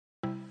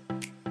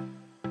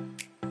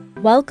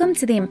Welcome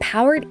to the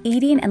Empowered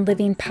Eating and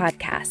Living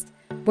podcast,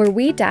 where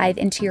we dive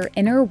into your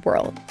inner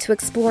world to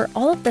explore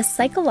all of the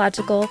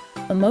psychological,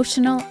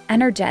 emotional,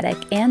 energetic,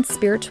 and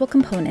spiritual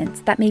components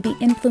that may be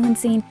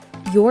influencing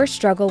your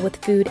struggle with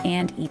food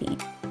and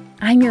eating.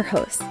 I'm your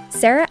host,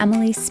 Sarah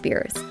Emily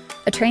Spears,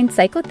 a trained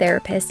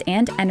psychotherapist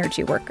and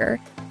energy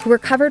worker who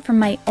recovered from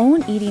my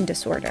own eating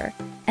disorder.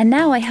 And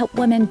now I help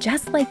women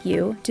just like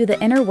you do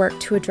the inner work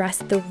to address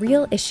the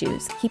real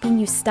issues keeping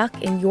you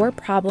stuck in your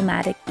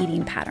problematic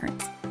eating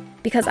patterns.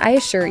 Because I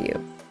assure you,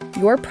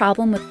 your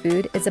problem with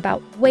food is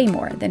about way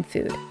more than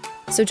food.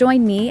 So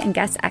join me and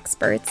guest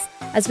experts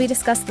as we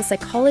discuss the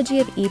psychology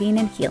of eating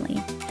and healing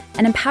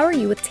and empower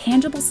you with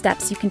tangible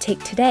steps you can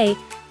take today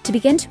to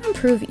begin to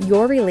improve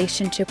your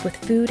relationship with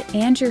food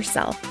and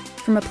yourself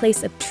from a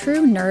place of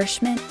true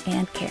nourishment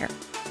and care.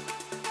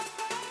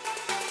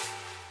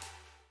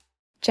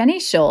 Jenny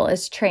Scholl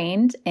is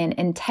trained in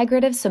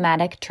integrative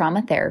somatic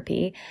trauma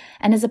therapy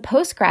and is a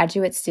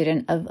postgraduate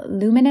student of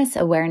Luminous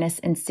Awareness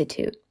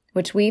Institute,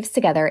 which weaves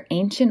together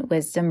ancient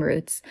wisdom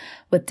roots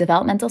with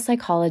developmental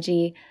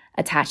psychology,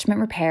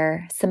 attachment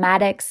repair,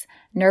 somatics,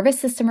 nervous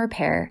system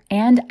repair,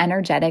 and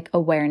energetic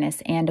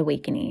awareness and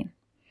awakening.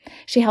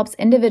 She helps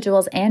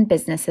individuals and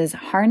businesses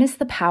harness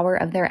the power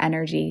of their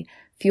energy,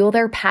 fuel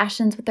their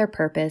passions with their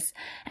purpose,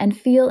 and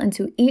feel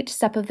into each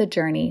step of the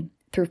journey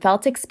through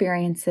felt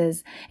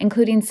experiences,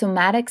 including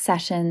somatic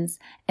sessions,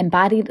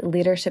 embodied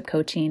leadership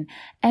coaching,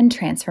 and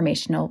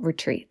transformational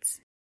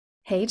retreats.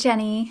 Hey,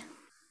 Jenny.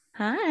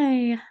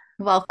 Hi.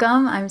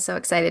 Welcome. I'm so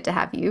excited to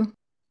have you.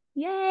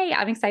 Yay.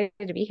 I'm excited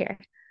to be here.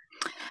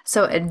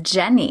 So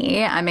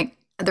Jenny,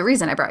 the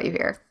reason I brought you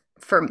here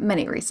for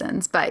many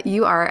reasons, but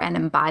you are an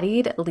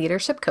embodied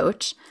leadership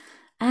coach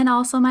and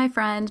also my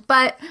friend,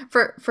 but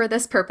for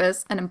this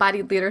purpose, an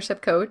embodied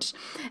leadership coach.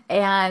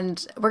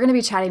 And we're going to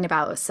be chatting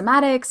about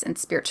somatics and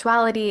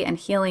spirituality and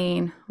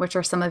healing, which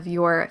are some of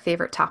your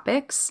favorite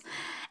topics.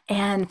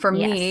 And for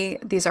me,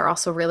 these are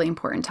also really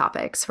important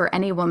topics for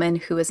any woman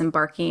who is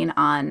embarking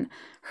on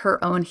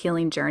her own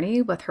healing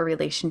journey with her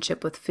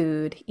relationship with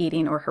food,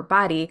 eating, or her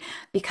body,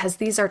 because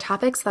these are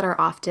topics that are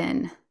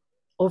often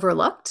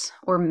overlooked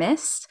or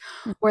missed,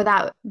 or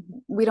that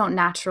we don't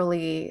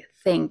naturally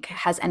think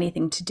has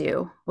anything to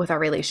do with our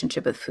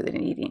relationship with food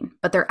and eating,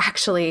 but they're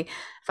actually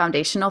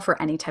foundational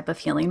for any type of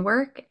healing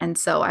work. And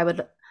so I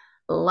would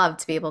love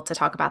to be able to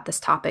talk about this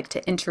topic,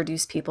 to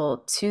introduce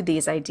people to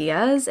these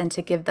ideas and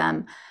to give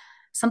them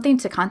something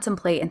to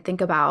contemplate and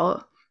think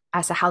about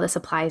as to how this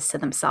applies to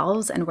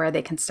themselves and where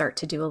they can start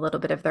to do a little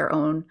bit of their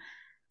own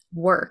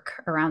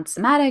work around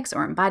somatics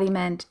or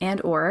embodiment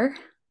and or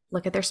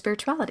look at their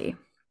spirituality.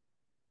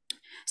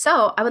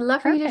 So I would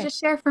love for you to just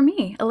share for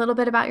me a little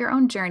bit about your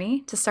own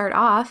journey to start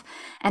off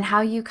and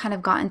how you kind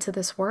of got into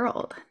this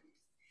world.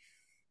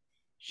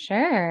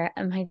 Sure.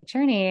 My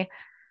journey,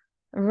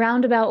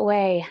 roundabout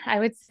way, I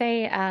would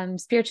say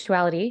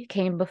spirituality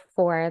came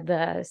before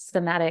the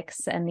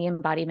somatics and the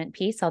embodiment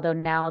piece, although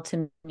now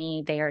to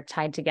me they are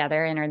tied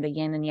together and are the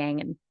yin and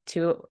yang and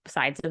two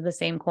sides of the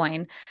same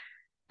coin.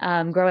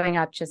 Growing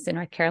up just in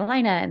North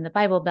Carolina in the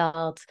Bible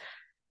Belt,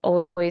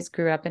 always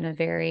grew up in a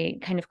very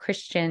kind of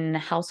Christian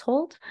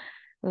household,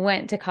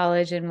 went to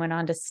college and went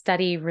on to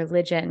study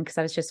religion because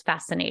I was just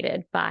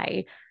fascinated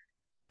by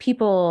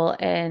people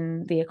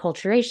and the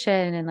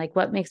acculturation and like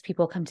what makes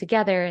people come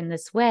together in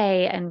this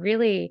way. And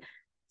really,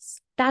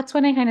 that's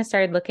when I kind of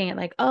started looking at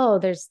like, oh,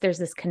 there's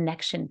this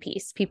connection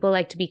piece. People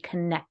like to be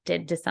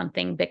connected to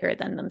something bigger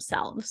than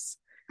themselves.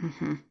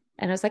 Mm-hmm.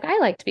 And I was like, I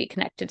like to be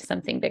connected to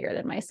something bigger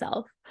than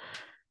myself.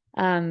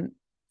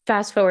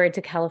 Fast forward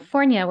to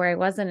California, where I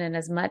wasn't in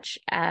as much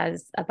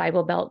as a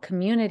Bible Belt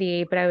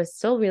community, but I was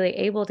still really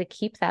able to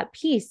keep that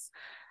piece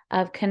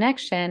of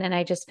connection. And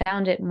I just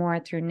found it more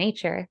through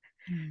nature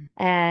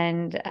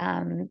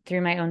and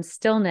through my own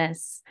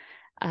stillness,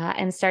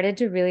 and started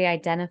to really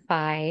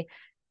identify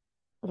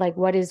like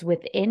what is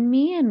within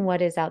me and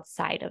what is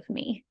outside of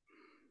me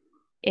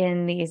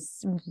in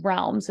these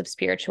realms of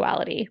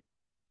spirituality.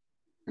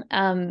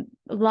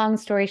 Long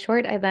story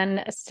short, I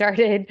then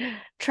started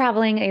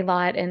traveling a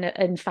lot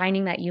and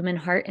finding that human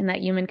heart and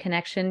that human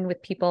connection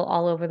with people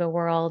all over the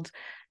world.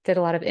 Did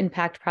a lot of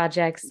impact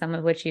projects, some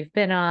of which you've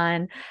been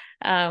on.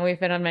 We've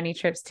been on many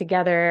trips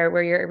together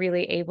where you're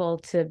really able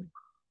to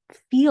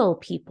feel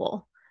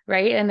people,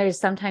 right? And there's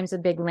sometimes a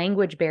big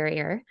language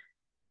barrier,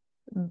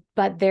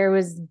 but there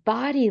was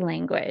body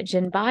language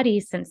and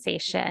body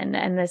sensation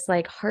and this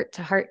like heart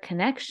to heart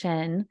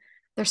connection.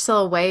 There's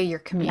still a way you're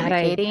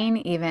communicating,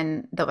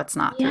 even though it's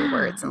not through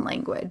words and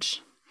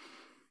language.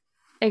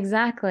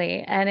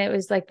 Exactly. And it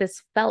was like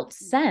this felt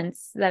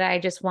sense that I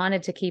just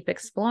wanted to keep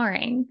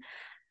exploring.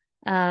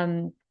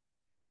 And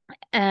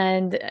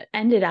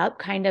ended up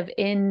kind of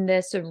in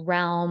this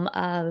realm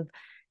of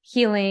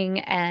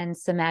healing and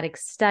somatic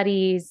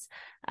studies,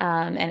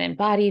 and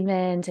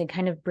embodiment and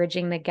kind of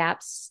bridging the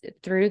gaps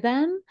through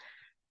them.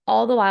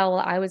 All the while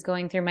I was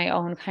going through my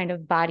own kind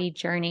of body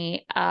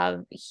journey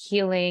of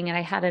healing. And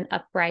I had an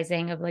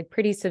uprising of like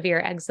pretty severe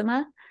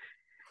eczema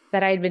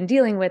that I'd been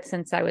dealing with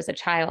since I was a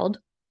child.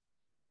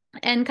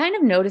 and kind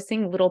of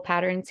noticing little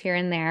patterns here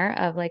and there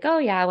of like, oh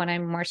yeah, when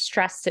I'm more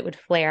stressed, it would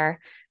flare.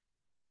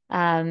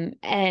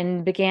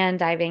 And began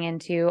diving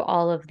into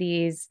all of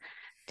these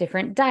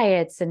different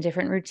diets and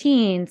different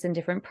routines and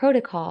different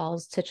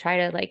protocols to try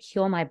to like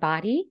heal my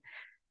body.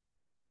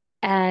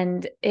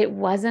 And it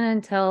wasn't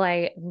until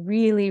I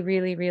really,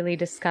 really, really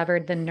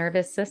discovered the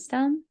nervous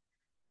system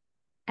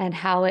and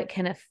how it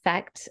can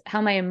affect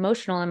how my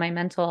emotional and my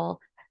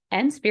mental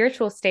and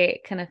spiritual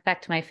state can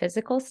affect my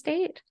physical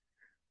state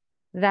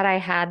that I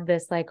had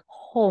this like,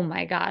 oh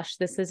my gosh,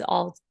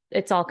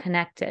 it's all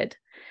connected.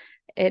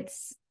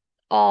 It's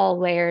all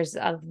layers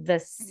of the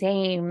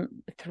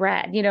same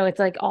thread. It's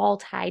like all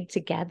tied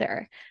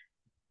together.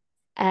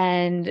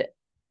 And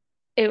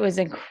it was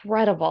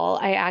incredible.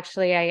 I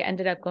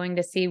ended up going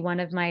to see one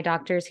of my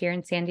doctors here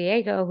in San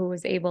Diego who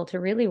was able to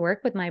really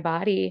work with my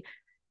body.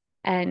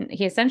 And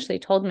he essentially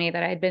told me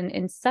that I'd been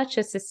in such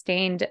a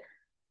sustained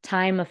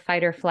time of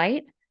fight or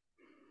flight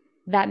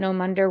that no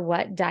matter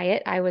what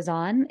diet I was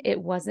on,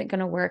 it wasn't going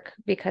to work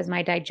because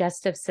my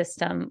digestive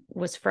system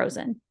was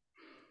frozen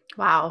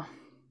Wow.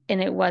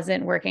 and it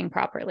wasn't working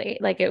properly.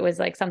 Like it was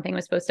like something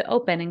was supposed to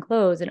open and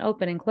close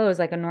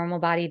like a normal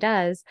body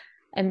does.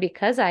 And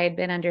because I had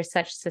been under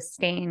such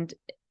sustained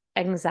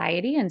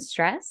anxiety and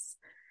stress,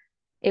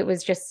 it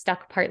was just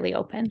stuck partly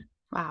open.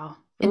 Wow.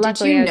 And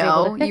did you Luckily, I was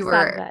able to know you fix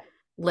that, were but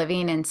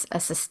living in a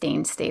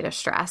sustained state of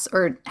stress,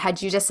 or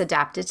had you just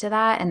adapted to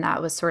that and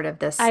that was sort of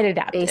this I'd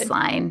adapted.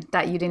 baseline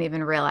that you didn't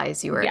even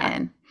realize you were Yeah.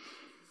 in?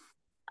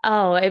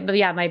 But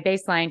yeah, my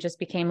baseline just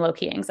became low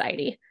key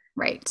anxiety.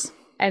 Right.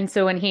 And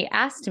so when he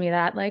asked me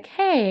that, like,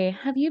 hey,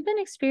 have you been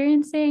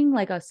experiencing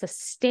like a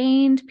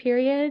sustained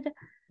period?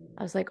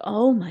 I was like,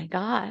 oh my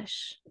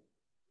gosh.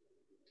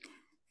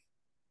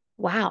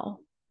 Wow.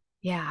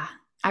 Yeah.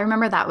 I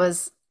remember that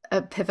was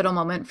a pivotal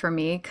moment for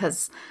me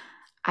because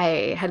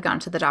I had gone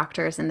to the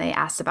doctors and they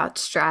asked about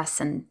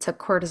stress and took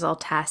cortisol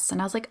tests.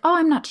 And I was like, oh,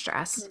 I'm not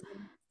stressed.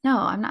 Mhm. No,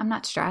 I'm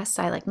not stressed.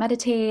 I like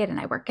meditate and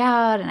I work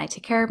out and I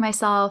take care of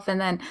myself. And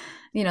then,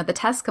 the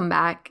tests come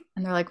back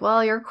and they're like,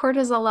 well, your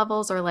cortisol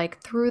levels are like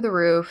through the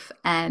roof.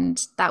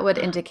 And that would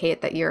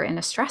indicate that you're in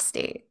a stress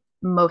state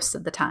most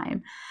of the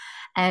time.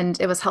 And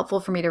it was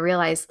helpful for me to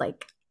realize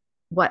like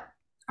what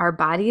our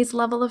body's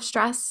level of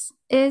stress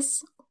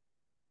is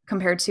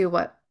compared to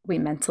what we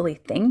mentally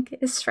think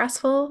is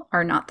stressful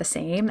are not the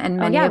same. And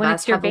Oh many yeah, of when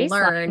us it's your have baseline,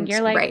 learned,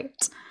 you're like,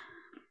 right,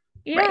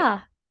 right, yeah.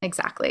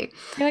 exactly.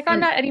 You're like, I'm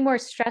And not any more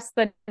stressed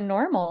than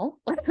normal.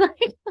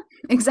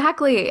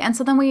 exactly. And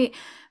so then we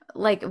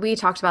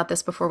talked about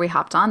this before we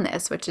hopped on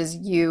this, which is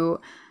you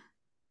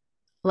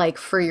like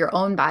for your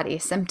own body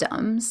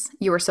symptoms,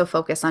 you were so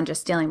focused on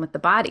just dealing with the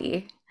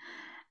body.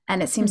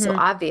 And it seems so Hmm.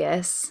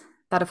 obvious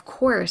that, of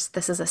course,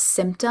 this is a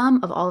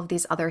symptom of all of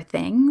these other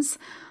things.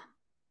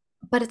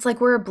 But it's like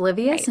we're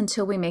oblivious Right.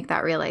 until we make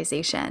that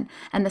realization.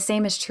 And the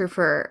same is true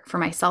for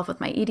myself with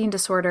my eating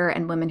disorder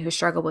and women who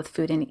struggle with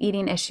food and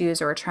eating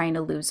issues or are trying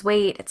to lose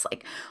weight. It's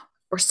like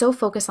we're so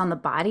focused on the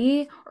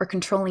body or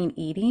controlling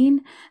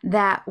eating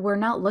that we're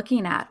not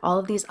looking at all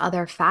of these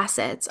other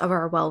facets of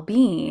our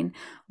well-being,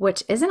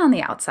 which isn't on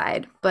the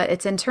outside, but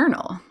it's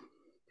internal.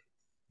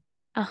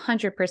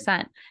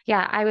 100%.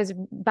 Yeah. I was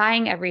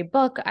buying every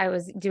book. I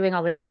was doing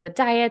all the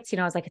diets.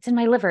 I was like, it's in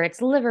my liver.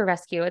 It's liver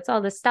rescue. It's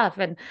all this stuff.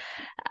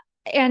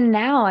 And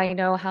now I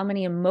know how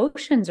many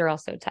emotions are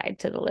also tied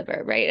to the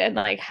liver, right? And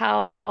like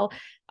how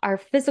our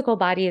physical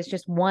body is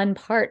just one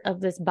part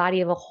of this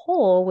body of a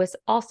whole, which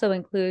also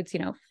includes,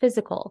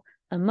 physical,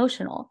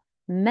 emotional,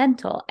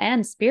 mental,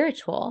 and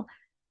spiritual.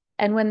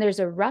 And when there's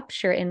a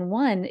rupture in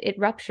one, it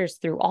ruptures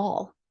through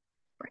all.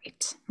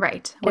 Right,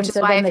 right. Which And is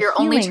so why then if the you're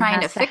only healing trying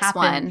to has to fix happen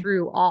one,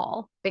 through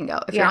all. bingo.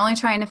 If you're Yeah. only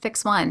trying to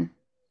fix one,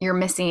 you're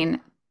missing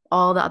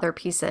all the other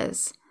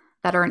pieces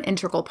that are an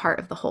integral part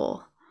of the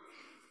whole.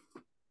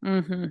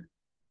 Mm-hmm.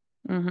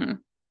 Mm-hmm.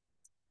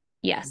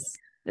 Yes.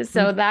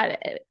 So Mm.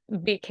 that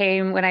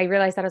became when I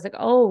realized that I was like,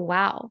 oh,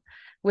 wow,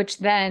 which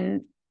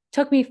then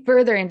took me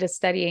further into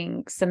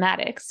studying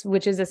somatics,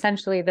 which is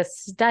essentially the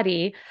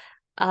study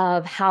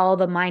of how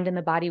the mind and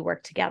the body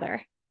work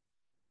together.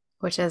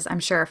 Which is, I'm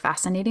sure, a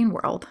fascinating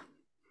world.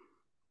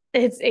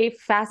 It's a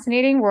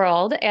fascinating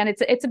world and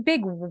it's a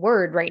big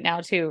word right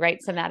now too, right?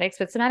 Somatics,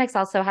 but somatics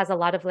also has a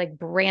lot of like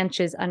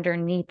branches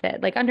underneath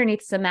it. Like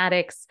underneath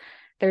somatics,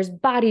 there's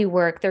body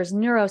work, there's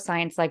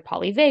neuroscience like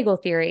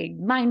polyvagal theory,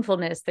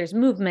 mindfulness, there's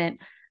movement,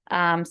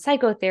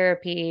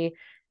 psychotherapy,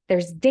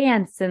 there's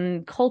dance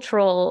and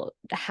cultural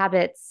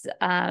habits.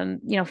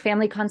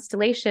 Family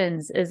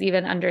constellations is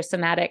even under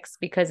somatics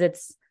because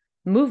it's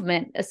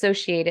movement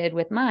associated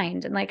with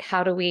mind. And like,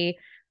 how do we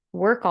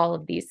work all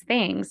of these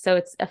things? So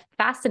it's a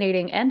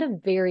fascinating and a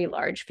very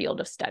large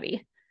field of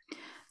study.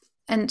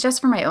 And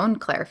just for my own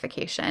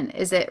clarification,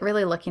 is it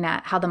really looking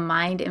at how the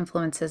mind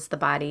influences the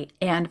body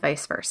and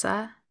vice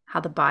versa? How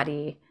the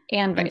body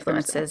And vice versa.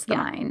 influences the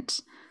Yeah. mind?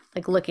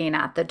 Like looking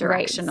at the Right.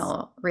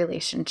 directional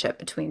relationship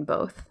between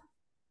both.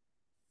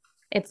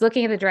 It's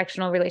looking at the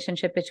directional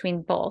relationship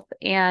between both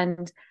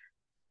and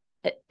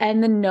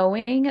the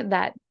knowing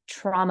that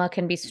trauma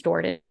can be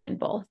stored in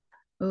both.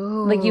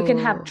 Like you can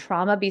have Ooh,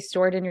 trauma be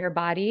stored in your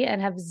body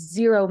and have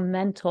zero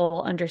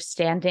mental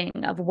understanding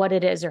of what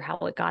it is or how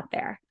it got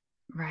there.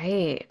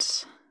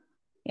 right.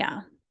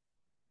 Yeah.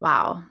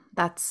 Wow,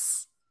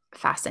 that's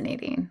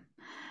fascinating.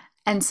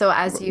 And so,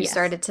 as you Yes.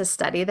 started to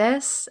study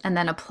this and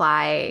then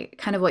apply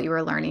kind of what you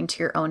were learning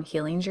to your own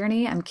healing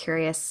journey, I'm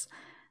curious,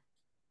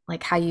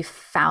 like, how you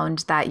found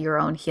that your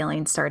own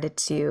healing started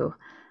to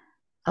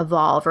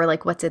evolve, or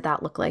like, what did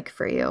that look like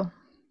for you?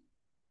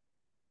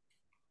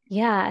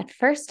 Yeah. At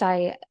first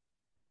I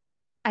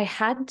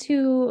had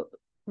to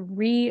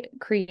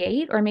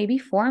recreate or maybe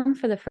form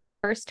for the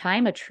first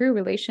time a true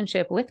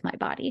relationship with my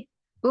body.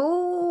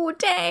 Ooh,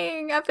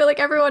 dang. I feel like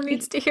everyone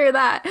needs to hear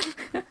that.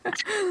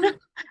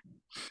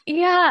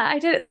 Yeah, I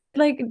did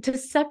like to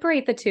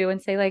separate the two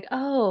and say, like,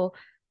 oh,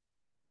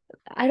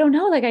 I don't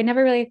know. Like, I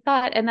never really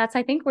thought. And that's,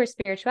 I think, where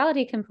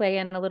spirituality can play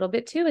in a little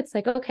bit too. It's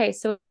like, okay,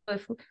 so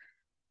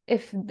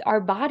if our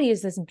body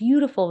is this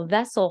beautiful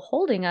vessel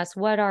holding us,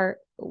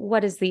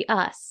 what is the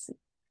us?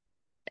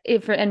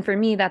 If and for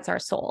me, that's our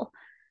soul.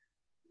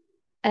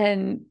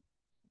 And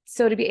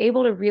so to be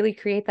able to really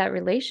create that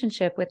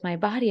relationship with my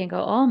body and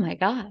go, oh my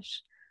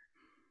gosh,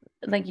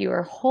 like you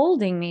are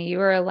holding me, you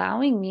are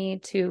allowing me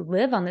to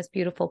live on this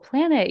beautiful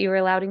planet, you are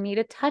allowing me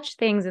to touch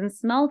things and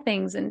smell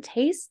things and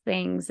taste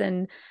things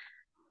and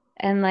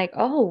like,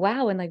 oh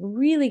wow, and like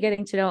really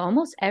getting to know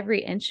almost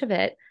every inch of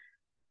it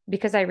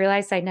because I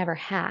realized I never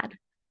had.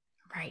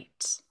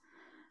 Right.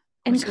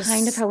 And Which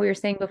kind of is how we were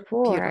saying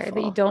before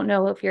that you beautiful. don't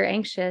know if you're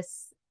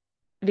anxious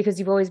because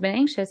you've always been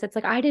anxious. It's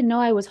like I didn't know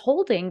I was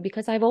holding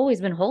because I've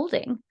always been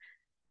holding.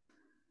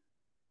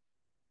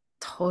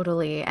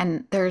 Totally.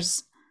 And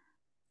there's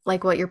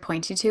like what you're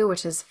pointing to,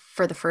 which is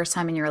for the first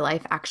time in your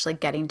life, actually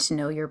getting to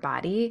know your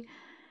body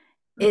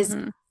is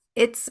Mm-hmm.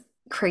 it's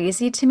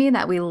crazy to me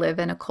that we live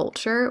in a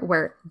culture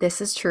where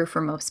this is true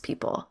for most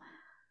people,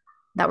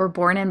 that we're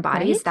born in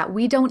bodies Right? that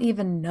we don't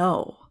even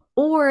know,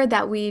 or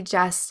that we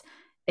just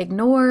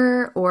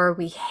ignore, or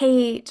we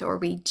hate, or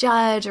we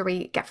judge, or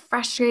we get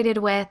frustrated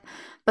with.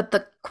 But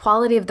the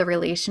quality of the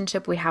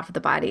relationship we have with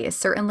the body is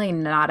certainly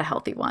not a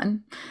healthy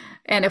one.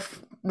 And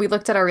if we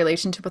looked at our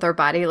relationship with our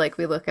body like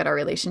we look at our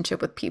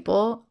relationship with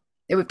people,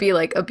 it would be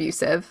like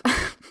abusive,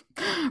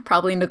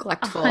 probably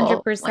A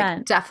hundred neglectful, like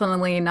percent.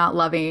 definitely not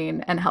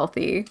loving and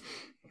healthy.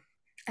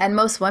 And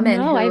most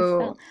women No, I've who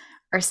felt.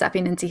 are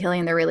stepping into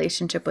healing their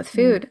relationship with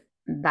Mm, food,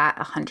 that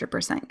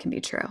 100% can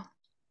be true.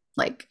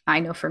 Like, I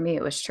know for me,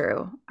 it was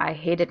true. I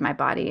hated my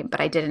body,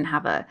 but I didn't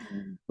have a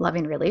mm,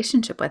 loving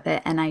relationship with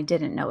it, and I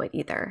didn't know it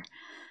either.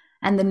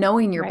 And the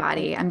knowing your right.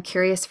 body, I'm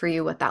curious for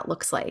you what that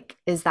looks like.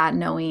 Is that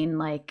knowing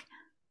like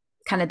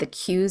kind of the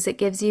cues it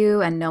gives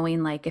you and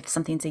knowing like if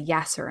something's a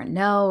yes or a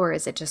no, or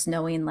is it just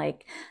knowing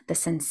like the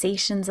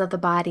sensations of the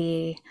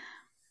body?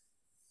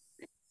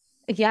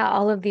 Yeah,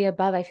 all of the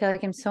above. I feel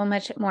like I'm so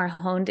much more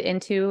honed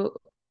into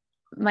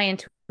my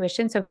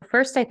intuition. So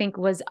first I think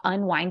was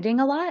unwinding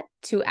a lot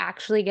to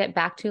actually get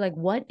back to like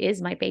what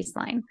is my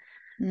baseline?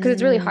 Because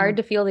it's really hard Mm,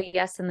 to feel the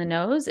yes and the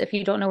no's if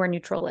you don't know where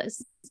neutral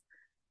is.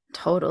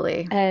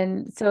 totally.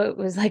 And so it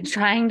was like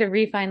trying to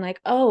refine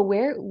like, oh,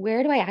 where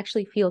do I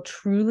actually feel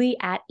truly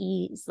at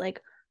ease?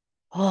 Like,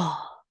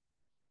 oh,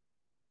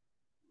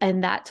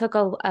 and that took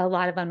a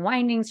lot of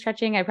unwinding,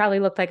 stretching. I probably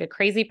looked like a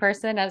crazy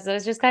person as I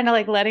was just kind of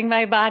like letting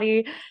my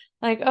body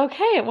like,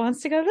 okay, it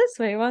wants to go this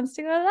way, it wants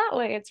to go that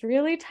way. It's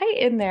really tight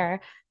in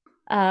there.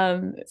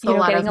 It's a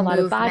lot Getting of a lot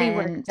of body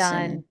work movement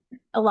and done,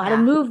 a lot of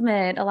yeah.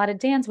 movement, a lot of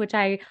dance, which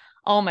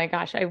oh my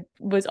gosh, I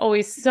was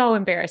always so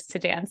embarrassed to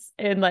dance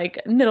in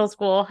like middle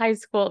school, high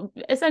school,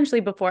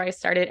 essentially before I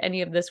started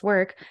any of this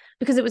work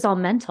because it was all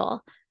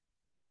mental.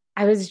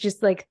 I was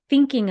just like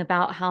thinking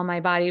about how my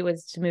body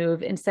was to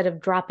move instead of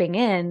dropping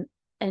in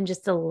and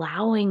just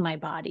allowing my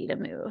body to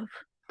move.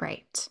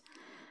 Right.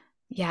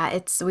 Yeah,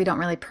 we don't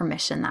really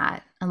permission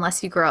that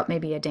unless you grow up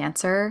maybe a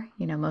dancer.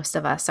 Most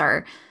of us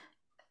are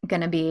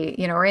going to be,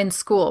 we're in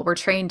school, we're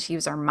trained to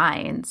use our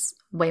minds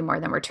way more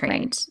than we're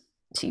Right. trained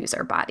to use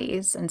our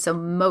bodies. And so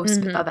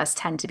most Mm-hmm. of us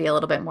tend to be a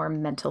little bit more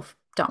mental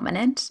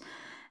dominant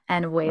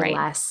and way Right.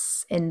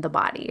 less in the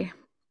body.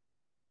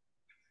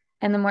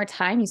 And the more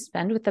time you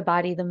spend with the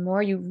body, the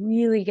more you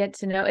really get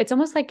to know. It's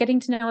almost like getting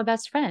to know a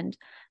best friend,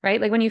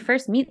 right? Like when you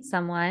first meet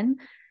someone,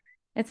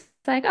 it's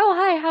like, oh,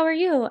 hi, how are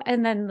you?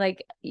 And then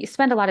like you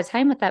spend a lot of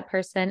time with that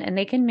person and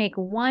they can make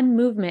one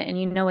movement and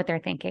you know what they're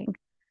thinking,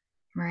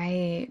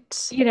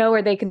 Right.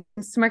 where they can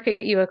smirk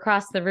at you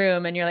across the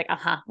room and you're like,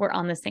 aha, we're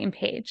on the same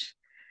page.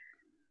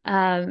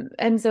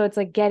 And so it's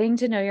like getting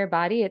to know your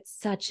body at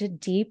such a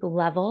deep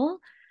level,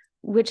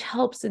 which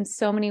helps in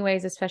so many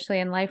ways, especially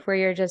in life where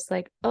you're just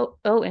like,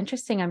 oh,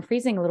 interesting. I'm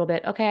freezing a little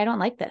bit. Okay, I don't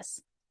like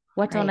this.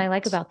 What don't I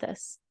like Right. about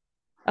this?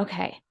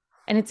 Okay.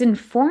 And it's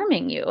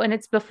informing you. And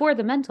it's before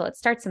the mental, it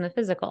starts in the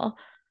physical.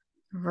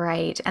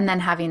 Right. And then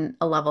having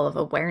a level of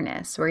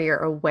awareness where you're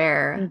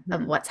aware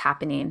of Mm-hmm. what's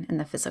happening in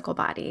the physical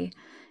body.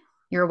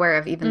 You're aware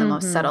of even the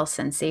most Mm-hmm. subtle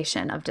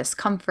sensation of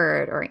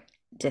discomfort or,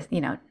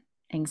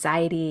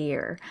 anxiety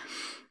or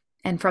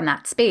And from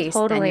that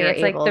space, then Totally. you're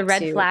It's like able the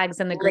red to flags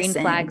and the green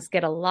listen. flags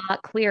get a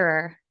lot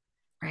clearer.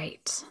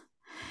 Right.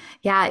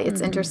 Yeah,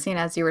 it's Hmm. interesting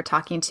as you were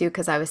talking too,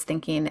 because I was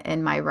thinking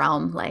in my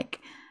realm,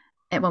 like,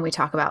 and when we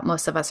talk about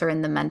most of us are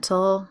in the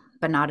mental,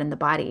 but not in the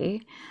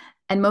body.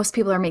 And most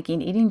people are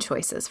making eating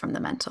choices from the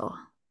mental.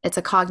 It's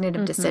a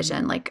cognitive Hmm.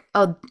 decision like,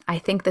 oh, I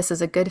think this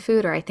is a good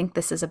food, or I think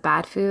this is a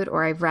bad food,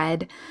 or I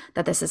read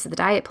that this is the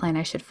diet plan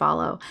I should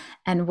follow.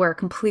 And we're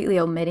completely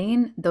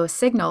omitting those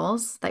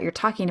signals that you're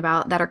talking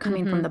about that are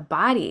coming from Hmm. the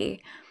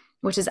body,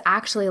 which is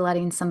actually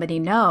letting somebody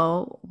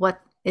know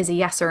what is a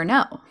yes or a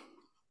no.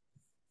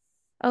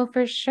 Oh,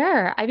 for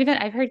sure.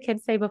 I've heard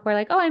kids say before,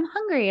 like, oh, I'm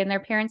hungry. And their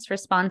parents'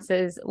 response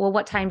is, well,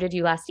 what time did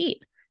you last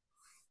eat?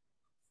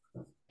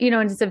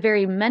 And it's a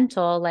very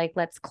mental, like,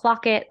 let's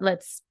clock it,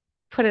 let's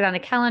put it on a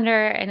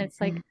calendar. And it's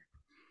Mhm. like,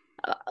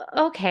 uh,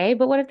 okay,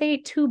 but what if they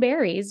ate two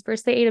berries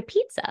versus they ate a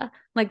pizza?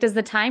 Like, does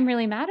the time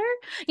really matter?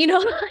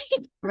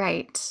 Like,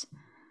 Right.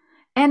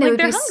 And like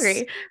they're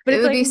hungry, but it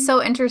it's would like, be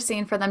so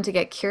interesting for them to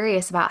get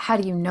curious about how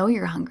do you know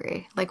you're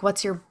hungry? Like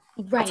what's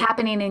right,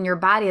 happening in your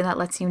body that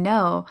lets you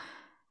know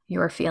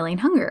you're feeling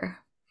hunger?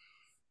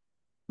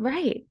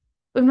 right.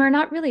 And we're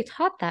not really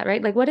taught that,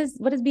 right? Like, what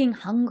does being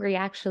hungry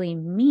actually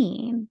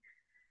mean?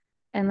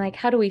 And like,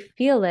 how do we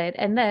feel it?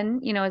 And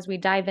then, as we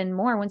dive in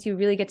more, once you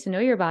really get to know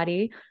your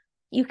body,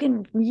 you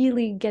can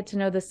really get to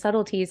know the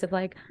subtleties of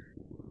like,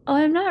 oh,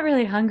 I'm not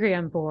really hungry,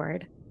 I'm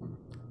bored.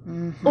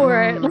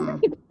 Or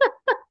Hmm.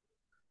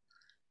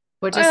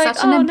 Which or is like,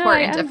 such an oh no, I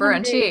important am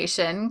hungry.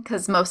 differentiation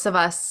because most of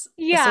us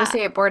Yeah,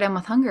 associate boredom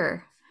with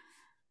hunger.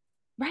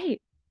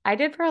 right. I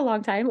did for a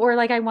long time. Or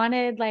like I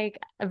wanted like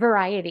a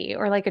variety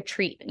or like a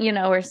treat,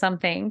 or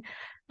something.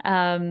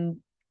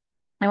 Um,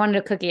 I wanted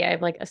a cookie. I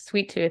have like a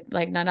sweet tooth,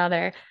 like none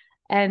other.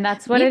 And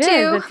that's what Me it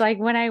is. too. It's like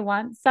when I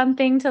want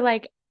something to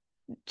like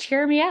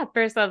cheer me up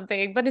or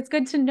something, but it's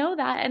good to know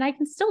that. And I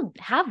can still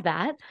have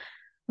that.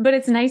 But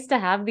it's nice to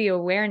have the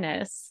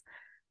awareness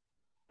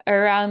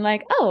around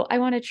like, oh, I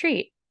want a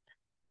treat.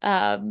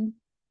 Um,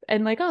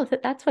 and like, oh,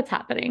 that's what's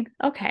happening.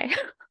 Okay.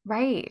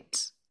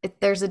 Right.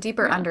 There's a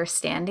deeper Yeah.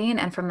 understanding.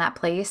 And from that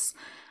place,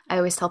 I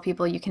always tell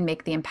people you can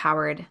make the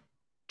empowered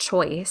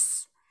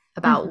choice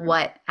about Hmm.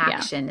 what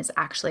Yeah. action is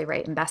actually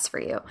right and best for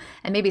you.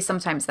 And maybe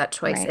sometimes that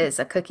choice Right. is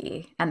a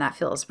cookie and that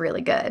feels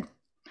really good.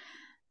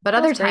 But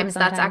other Feels great times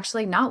that's sometimes.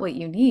 actually not what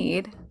you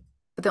need.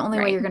 But the only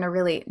way Right. you're going to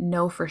really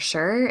know for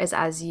sure is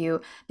as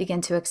you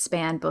begin to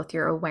expand both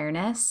your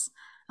awareness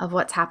of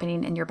what's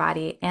happening in your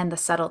body and the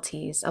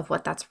subtleties of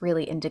what that's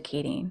really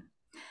indicating.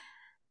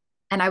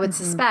 And I would Hmm.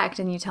 suspect,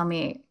 and you tell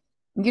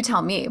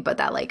me, but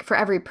that like for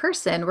every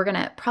person, we're going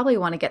to probably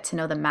want to get to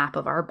know the map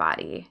of our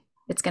body.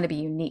 It's going to be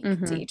unique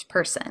to Hmm. each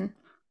person.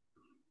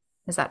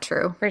 Is that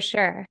true? For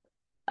sure.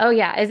 Oh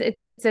yeah.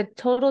 It's a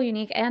total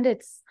unique and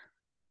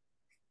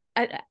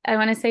I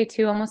want to say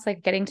too, almost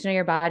like getting to know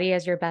your body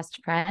as your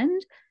best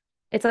friend.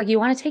 It's like you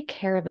want to take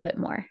care of it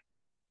more.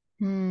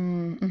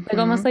 Like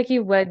almost Mm-hmm. like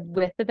you would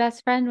with the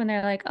best friend when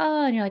they're like,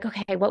 oh, and you're like,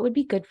 okay, what would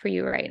be good for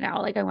you right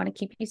now? Like, I want to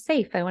keep you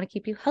safe. I want to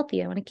keep you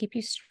healthy. I want to keep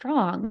you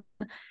strong.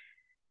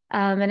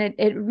 And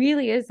it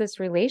really is this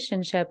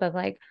relationship of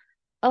like,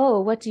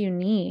 oh, what do you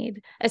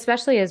need?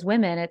 Especially as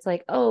women, it's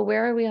like, oh,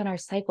 where are we on our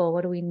cycle?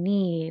 What do we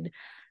need?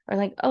 Or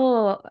like,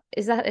 oh,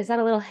 is that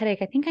a little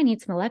headache? I think I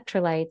need some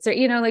electrolytes.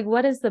 Or, like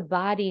what does the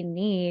body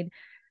need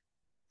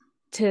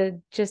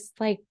to just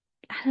like,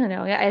 I don't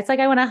know. Yeah, it's like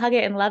I want to hug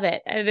it and love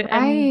it and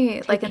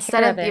Right. Like take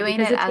instead care of of it viewing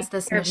because it it as takes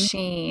this care of me.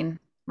 machine,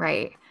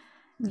 right?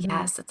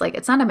 Hmm. Yes, it's like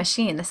it's not a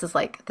machine. This is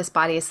like this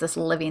body is this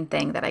living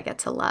thing that I get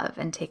to love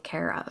and take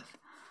care of.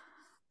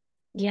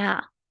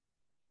 Yeah.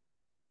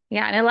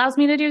 Yeah. And it allows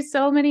me to do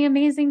so many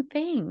amazing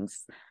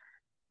things.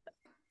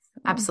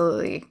 So,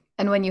 Absolutely.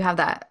 And when you have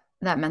that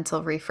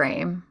mental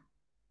reframe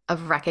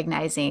of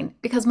recognizing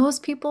because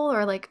most people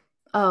are like,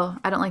 "Oh,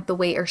 I don't like the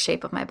weight or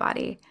shape of my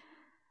body."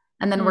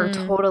 And then we're mm,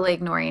 totally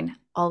ignoring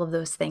all of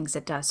those things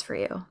it does for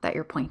you that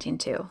you're pointing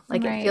to.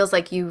 Like it right. feels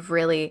like you've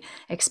really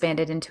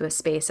expanded into a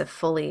space of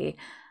fully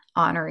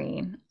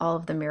honoring all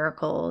of the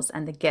miracles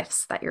and the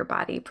gifts that your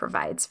body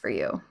provides for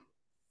you.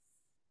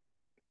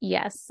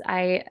 Yes,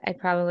 I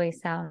probably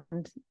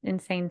sound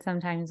insane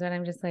sometimes, but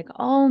I'm just like,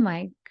 oh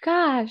my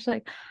gosh,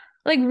 like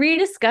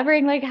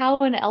rediscovering like how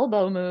an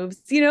elbow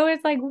moves.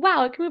 It's like,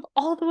 wow, it can move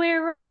all the way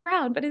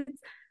around, but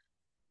it's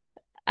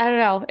I don't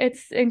know,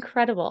 it's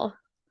incredible.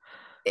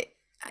 It-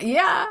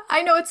 yeah,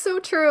 I know it's so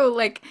true.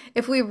 Like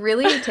if we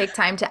really take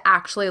time to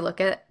actually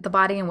look at the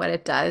body and what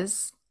it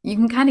does, you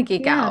can kind of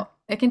geek Yeah. out.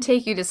 It can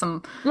take you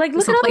Like to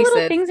look at some all the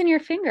little places. things in your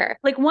finger,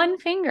 like one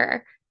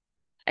finger.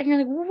 And you're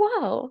like,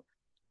 whoa.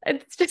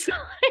 It's just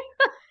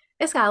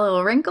It's got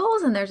little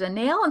wrinkles and there's a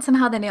nail and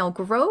somehow the nail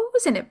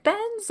grows and it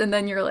bends and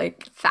then you're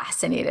like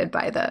fascinated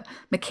by the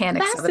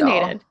mechanics of it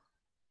all. fascinated.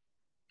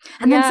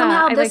 And then Yeah.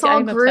 somehow this all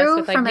I'm obsessed grew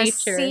with like from a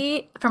nature.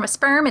 seed, from a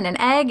sperm and an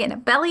egg and a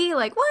belly.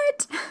 Like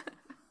what?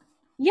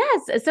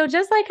 Yes. So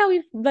just like how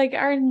we like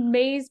are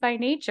amazed by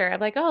nature, I'm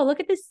like, oh, look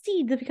at this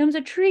seed that becomes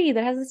a tree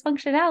that has this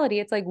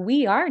functionality. It's like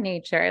we are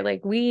nature.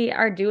 Like we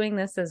are doing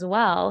this as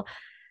well.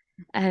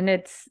 And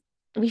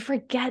we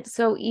forget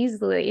so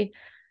easily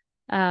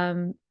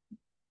um,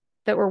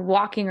 that we're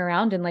walking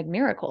around in like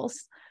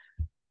miracles.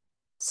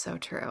 So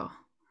true.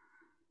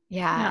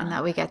 Yeah, and Yeah.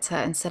 that we get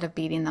to, instead of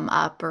beating them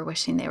up or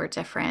wishing they were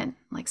different,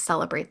 like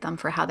celebrate them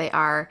for how they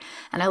are.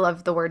 And I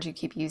love the word you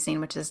keep using,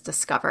 which is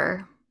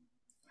discover.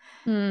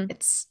 Mm,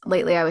 It's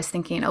lately I was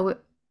thinking, oh,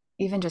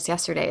 even just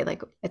yesterday,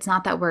 like it's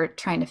not that we're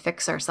trying to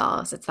fix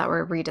ourselves, it's that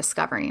we're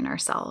rediscovering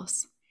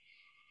ourselves.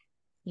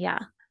 yeah,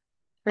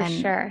 for And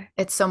sure.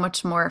 it's so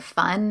much more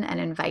fun and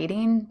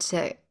inviting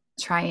to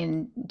try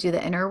and do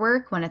the inner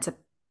work when it's a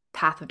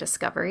path of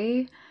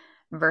discovery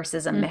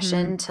versus a Mm-hmm.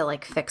 mission to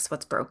like fix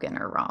what's broken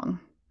or wrong.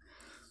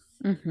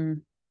 Mm-hmm.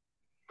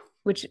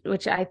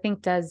 Which I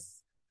think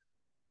does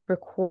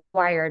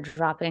require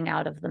dropping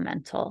out of the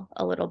mental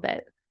a little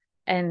bit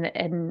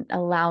and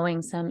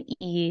allowing some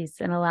ease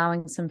and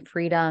allowing some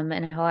freedom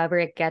and however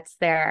it gets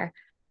there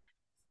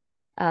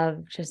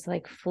of just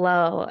like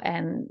flow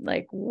and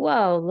like,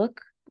 whoa,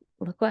 look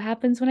what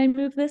happens when I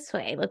move this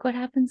way. Look what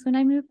happens when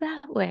I move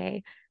that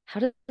way. How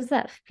does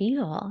that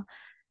feel?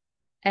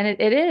 And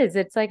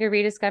it's like a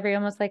rediscovery,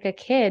 almost like a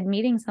kid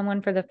meeting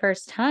someone for the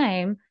first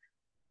time.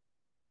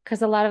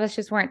 Because a lot of us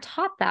just weren't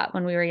taught that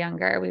when we were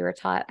younger. We were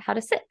taught how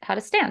to sit, how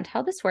to stand,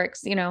 how this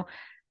works,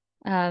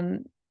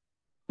 um,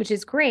 which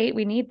is great.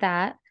 We need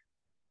that.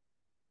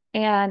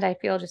 And I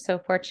feel just so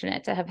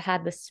fortunate to have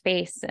had the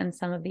space and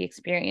some of the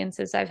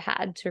experiences I've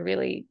had to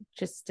really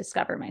just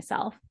discover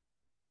myself.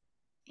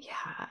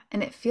 Yeah.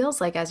 And it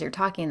feels like as you're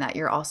talking that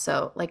you're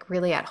also like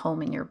really at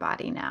home in your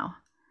body now.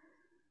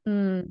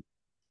 Mm,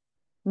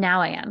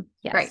 now I am.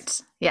 Yes.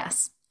 Right.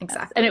 Yes,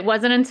 Yes. And it exactly.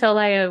 wasn't until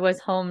I was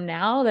home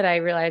now that I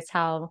realized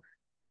how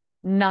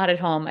not at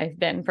home I've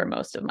been for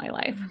most of my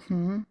life.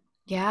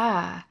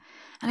 Yeah.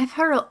 And I've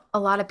heard a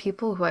lot of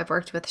people who I've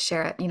worked with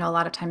share it, a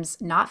lot of times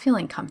not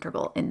feeling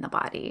comfortable in the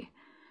body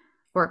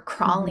or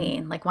Mm-hmm.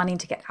 crawling, like wanting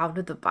to get out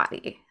of the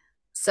body.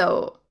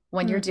 So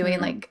when you're doing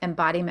Mm-hmm. like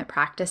embodiment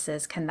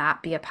practices, can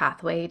that be a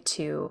pathway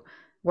to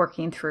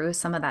working through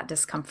some of that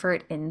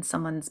discomfort in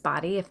someone's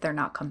body if they're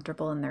not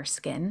comfortable in their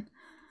skin?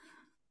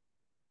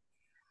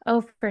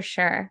 Oh, for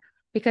sure.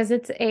 Because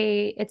it's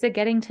a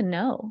getting to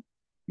know,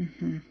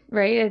 Hmm.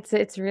 right?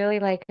 It's really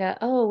like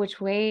oh, which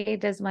way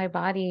does my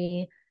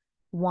body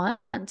want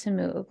to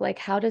move? Like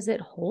how does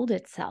it hold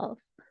itself?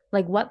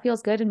 Like what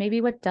feels good and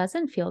maybe what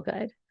doesn't feel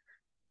good.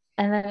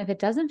 And then if it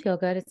doesn't feel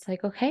good, it's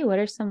like, okay, what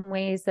are some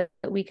ways that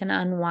we can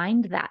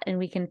unwind that and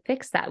we can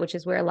fix that, which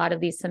is where a lot of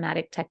these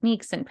somatic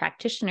techniques and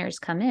practitioners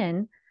come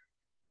in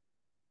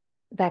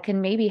that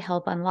can maybe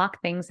help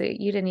unlock things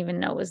that you didn't even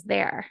know was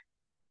there.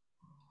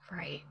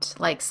 Right.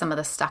 Like some of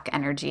the stuck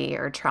energy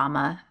or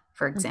trauma,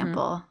 for Mm-hmm.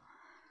 example.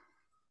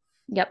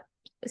 Yep.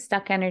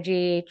 Stuck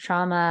energy,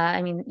 trauma.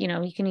 I mean,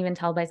 you can even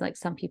tell by like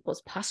some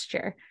people's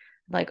posture,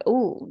 like,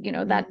 oh,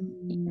 that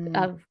Mm,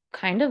 of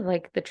kind of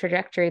like the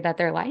trajectory that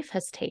their life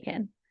has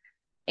taken.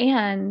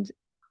 And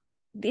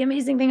the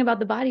amazing thing about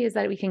the body is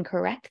that we can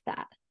correct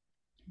that.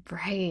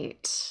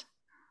 right.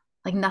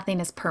 Like nothing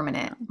is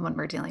permanent when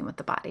we're dealing with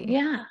the body.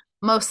 Yeah.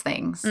 Most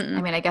things.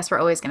 I Mm-mm. mean, I guess we're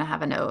always going to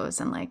have a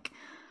nose and like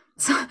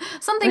so,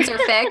 some things are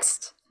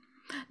fixed,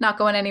 not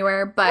going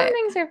anywhere, Some but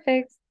things are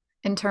fixed.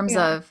 in terms Yeah.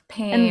 of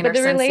And pain but or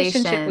the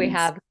relationship we sensations,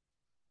 have,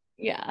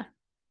 yeah.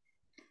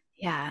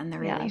 yeah, and the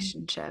Yeah.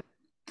 relationship.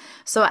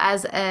 So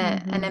as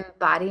an Mm-hmm.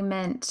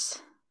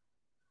 embodiment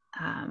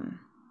um,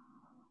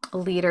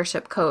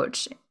 leadership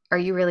coach, are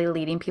you really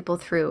leading people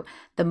through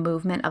the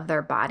movement of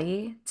their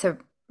body to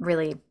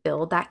really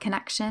build that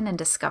connection and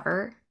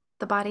discover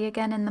the body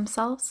again in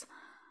themselves?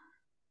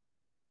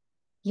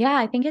 Yeah,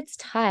 I think it's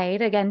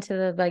tied again to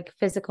the like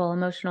physical,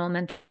 emotional,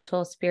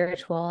 mental,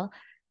 spiritual,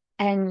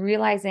 and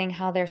realizing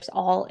how they're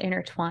all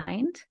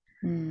intertwined.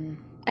 Mm,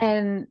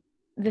 And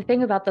the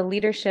thing about the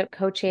leadership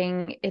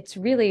coaching, it's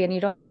really, and you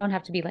don't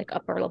have to be like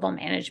upper level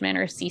management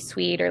or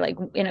C-suite or like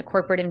in a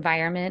corporate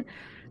environment,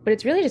 but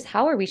it's really just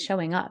how are we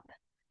showing up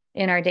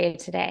in our day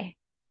to day?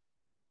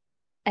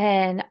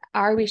 And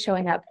are we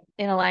showing up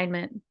in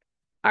alignment?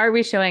 Are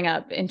we showing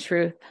up in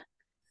truth?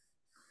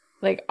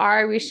 Like,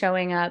 are we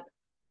showing up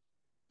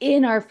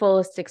in our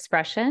fullest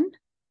expression?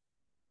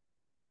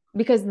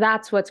 Because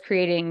that's what's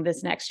creating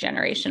this next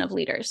generation of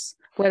leaders,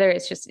 whether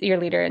it's just your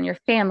leader in your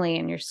family,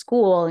 in your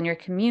school, in your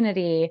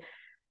community.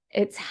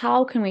 It's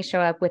how can we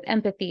show up with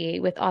empathy,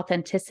 with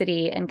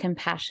authenticity and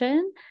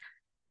compassion?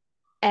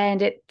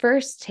 And it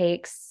first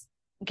takes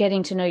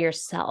getting to know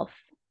yourself.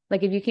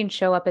 Like if you can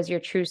show up as your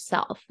true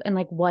self and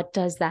like, what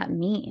does that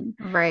mean?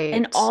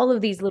 And right. all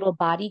of these little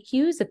body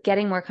cues of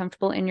getting more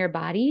comfortable in your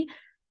body,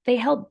 they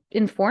help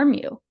inform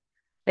you.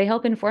 They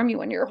help inform you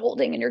when you're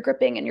holding and you're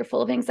gripping and you're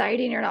full of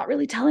anxiety and you're not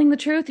really telling the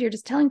truth. You're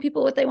just telling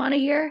people what they want to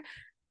hear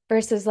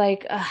versus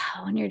like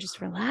when you're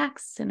just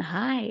relaxed and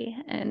high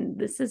and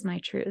this is my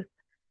truth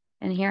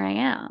and here I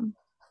am.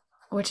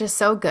 Which is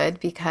so good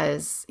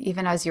because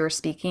even as you were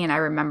speaking, I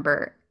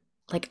remember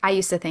like I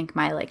used to think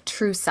my like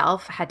true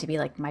self had to be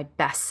like my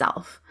best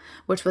self,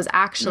 which was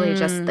actually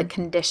just the Mm,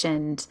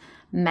 conditioned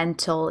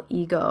mental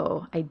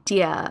ego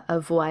idea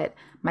of what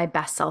my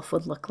best self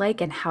would look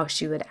like and how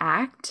she would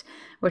act,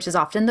 which is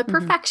often the Mm-hmm.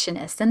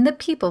 perfectionist and the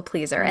people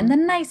pleaser and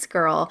Mm-hmm. the nice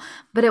girl,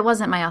 but it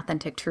wasn't my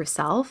authentic true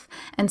self.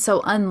 And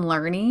so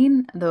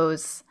unlearning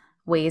those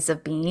ways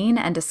of being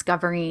and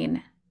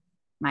discovering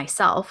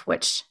myself,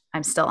 which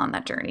I'm still on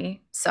that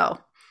journey. So,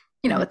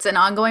 Mm-hmm. it's an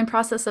ongoing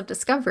process of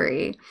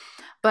discovery,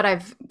 but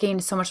I've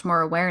gained so much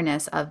more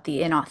awareness of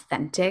the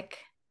inauthentic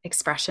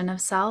expression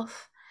of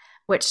self,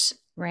 which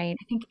Right.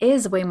 I think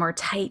is way more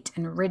tight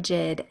and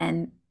rigid.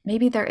 And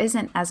maybe there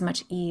isn't as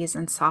much ease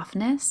and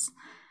softness.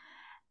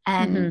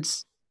 Mm-hmm.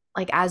 And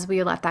like as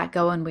we let that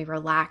go and we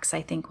relax,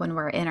 I think when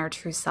we're in our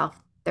true self,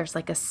 there's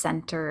like a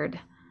centered,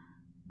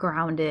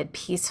 grounded,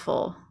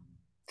 peaceful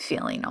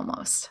feeling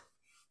almost.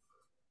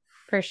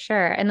 For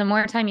sure. And the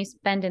more time you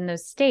spend in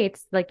those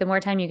states, like the more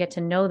time you get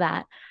to know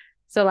that.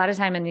 So a lot of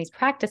time in these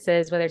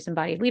practices, whether it's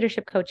embodied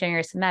leadership coaching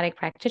or somatic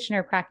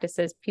practitioner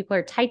practices, people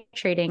are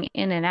titrating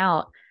in and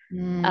out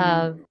Mm,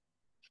 of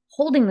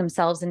holding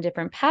themselves in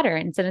different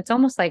patterns. And it's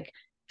almost like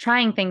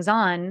trying things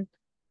on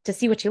to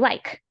see what you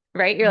like,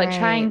 right? You're like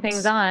trying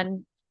things right.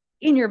 on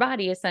in your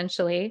body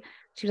essentially.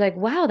 So you're like,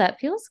 wow, that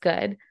feels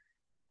good.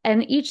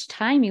 And each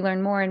time you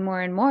learn more and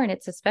more and more. And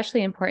it's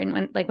especially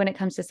important when it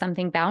comes to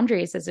something,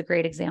 boundaries is a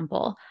great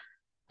example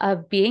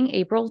of being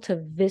able to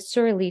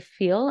viscerally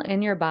feel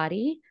in your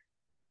body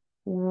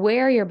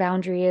where your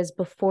boundary is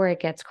before it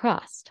gets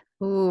crossed.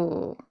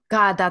 Ooh,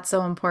 God, that's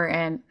so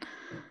important.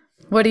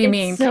 What do you It's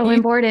mean? Can so you,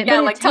 important, yeah,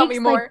 but it like tell me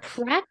takes like more.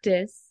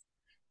 practice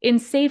in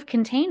safe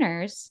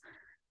containers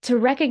to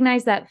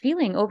recognize that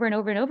feeling over and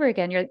over and over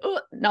again. You're like,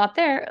 oh, not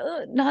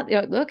there, not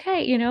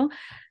okay,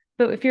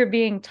 But if you're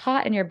being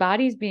taught and your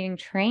body's being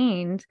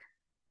trained,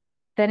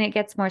 then it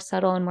gets more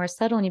subtle,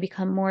 and you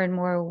become more and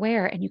more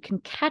aware, and you can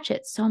catch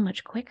it so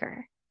much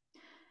quicker.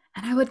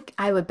 And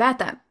I would bet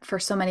that for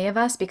so many of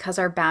us, because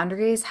our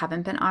boundaries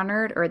haven't been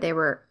honored or they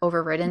were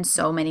overridden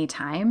so many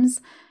times,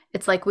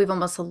 it's like we've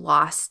almost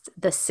lost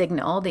the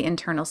signal, the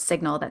internal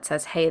signal that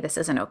says, hey, this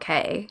isn't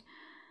okay.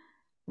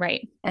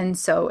 Right. And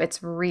so it's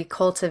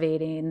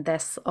recultivating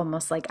this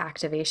almost like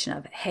activation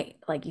of, hey,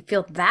 like you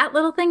feel that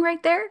little thing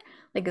right there?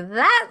 Like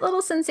that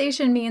little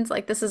sensation means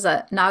like this is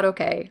a not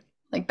okay.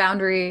 Like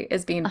boundary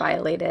is being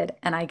violated.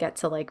 And I get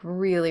to like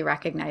really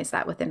recognize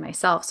that within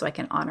myself so I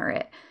can honor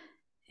it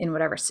in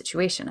whatever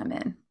situation I'm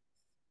in.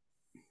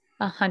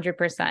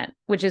 100%,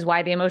 which is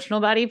why the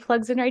emotional body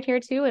plugs in right here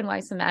too, and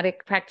why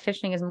somatic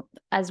practicing is,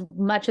 as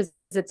much as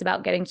it's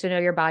about getting to know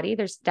your body,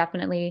 there's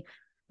definitely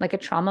like a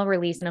trauma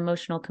release and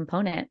emotional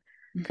component.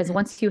 Because Mhm.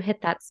 once you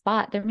hit that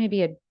spot, there may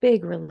be a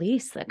big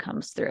release that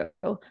comes through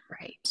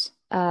Right.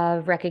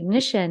 of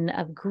recognition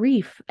of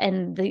grief,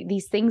 and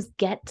these things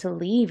get to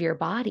leave your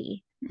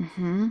body,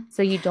 Hmm.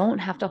 so you don't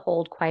have to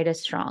hold quite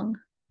as strong.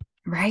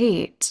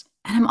 Right.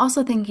 And I'm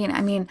also thinking,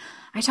 I mean,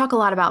 I talk a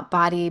lot about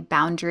body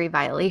boundary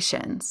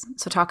violations.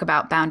 So talk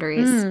about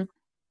boundaries Mm,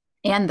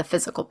 and the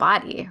physical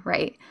body,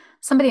 right?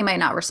 Somebody might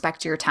not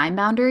respect your time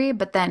boundary,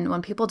 but then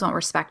when people don't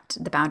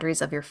respect the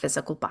boundaries of your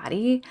physical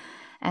body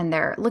and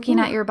they're looking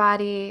ooh, at your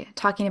body,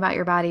 talking about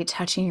your body,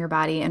 touching your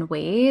body in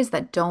ways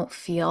that don't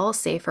feel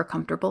safe or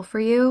comfortable for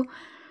you,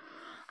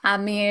 I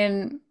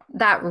mean,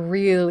 that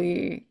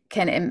really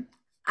can.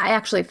 I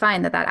actually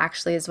find that that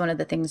actually is one of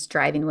the things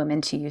driving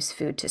women to use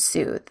food to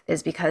soothe,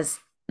 is because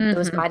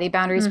those mm-hmm, body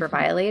boundaries were mm-hmm.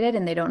 violated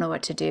and they don't know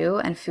what to do.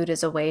 And food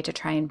is a way to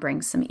try and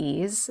bring some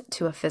ease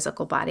to a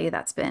physical body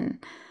that's been,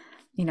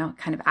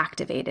 kind of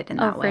activated in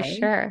Oh, that for way.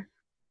 sure.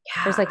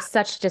 There's Yeah. like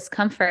such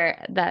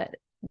discomfort that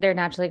they're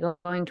naturally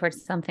going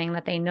towards something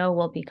that they know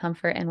will be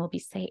comfort and will be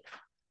safe.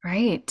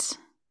 Right.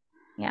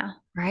 Yeah.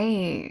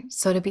 Right.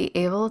 So to be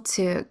able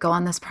to go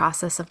on this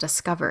process of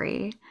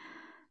discovery,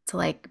 to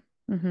like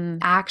Mm-hmm.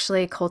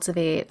 actually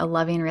cultivate a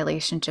loving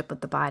relationship with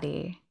the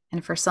body,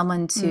 and for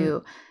someone Mm,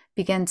 to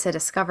begin to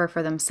discover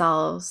for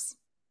themselves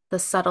the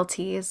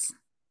subtleties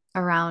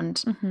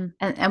around, mm-hmm.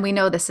 and we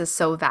know this is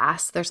so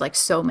vast, there's like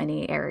so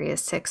many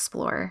areas to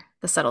explore: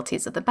 the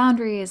subtleties of the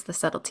boundaries, the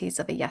subtleties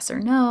of a yes or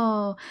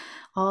no,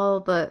 all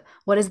the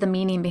what is the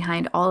meaning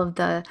behind all of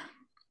the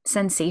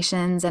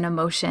sensations and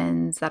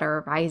emotions that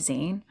are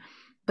arising.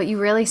 But you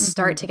really Mm-hmm.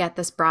 start to get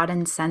this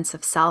broadened sense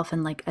of self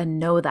and like a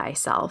know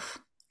thyself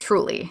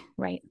truly.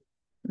 Right.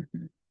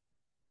 Mm-hmm.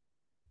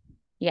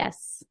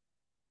 Yes.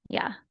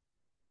 Yeah.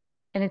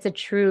 And it's a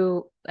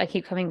true, I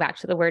keep coming back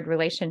to the word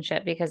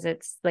relationship because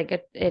it's like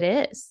it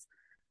is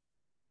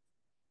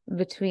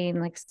between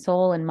like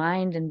soul and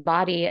mind and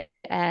body,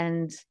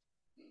 and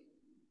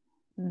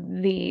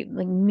the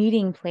like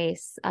meeting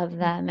place of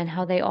them and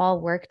how they all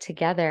work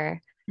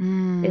together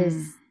Mm,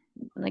 is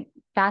like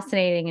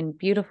fascinating and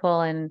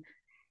beautiful. And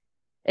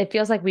it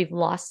feels like we've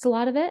lost a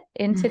lot of it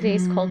in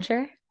today's mm-hmm,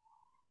 culture,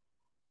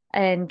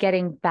 and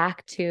getting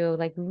back to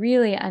like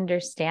really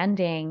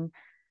understanding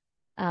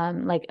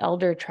like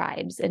elder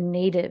tribes and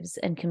natives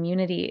and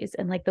communities,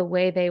 and like the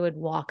way they would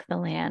walk the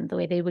land, the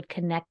way they would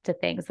connect to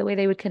things, the way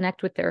they would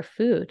connect with their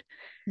food,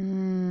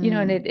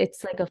 and mm,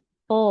 it's like a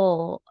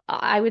full,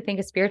 I would think,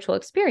 a spiritual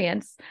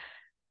experience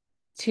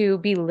to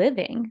be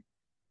living,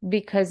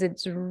 because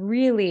it's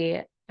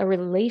really a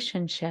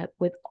relationship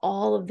with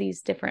all of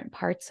these different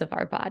parts of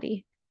our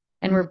body.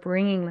 And Mm, we're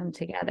bringing them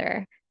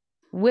together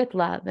with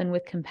love and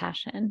with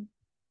compassion.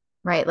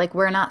 right. Like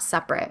we're not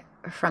separate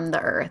from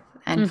the earth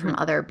and from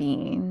Mm-hmm. other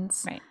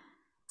beings. Right.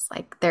 It's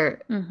like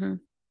they're Mm-hmm.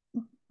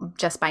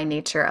 just by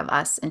nature of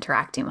us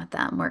interacting with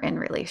them, we're in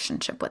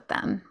relationship with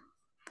them.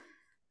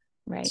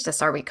 It's Right.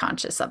 just, are we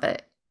conscious of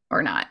it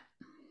or not?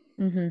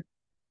 Mm-hmm.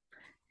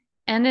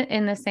 And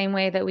in the same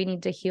way that we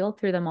need to heal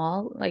through them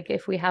all, like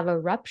if we have a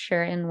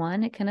rupture in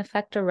one, it can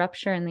affect a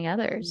rupture in the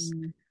others.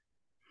 Mm.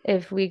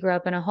 If we grow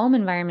up in a home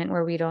environment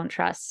where we don't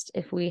trust,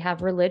 if we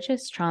have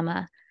religious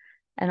trauma,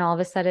 and all of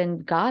a sudden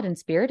God and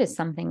spirit is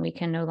something we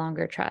can no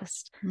longer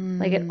trust,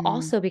 like it Mm.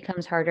 also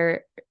becomes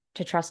harder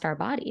to trust our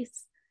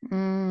bodies.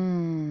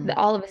 Mm.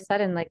 All of a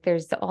sudden, like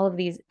there's all of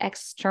these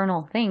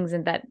external things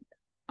and that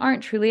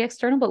aren't truly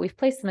external, but we've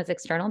placed them as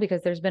external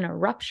because there's been a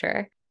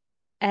rupture.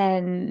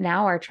 And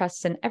now our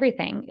trust in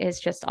everything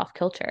is just off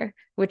kilter,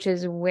 which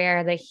is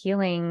where the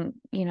healing,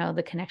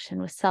 the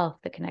connection with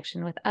self, the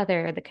connection with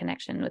other, the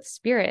connection with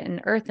spirit and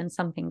earth and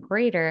something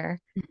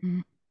greater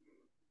Mhm.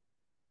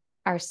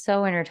 are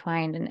so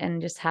intertwined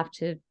and just have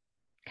to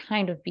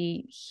kind of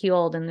be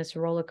healed in this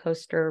roller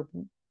coaster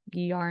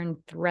yarn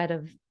thread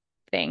of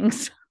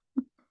things.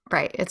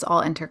 Right. It's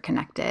all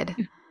interconnected,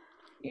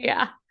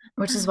 Yeah.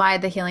 which is why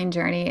the healing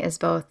journey is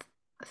both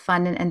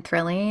fun and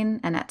thrilling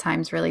and at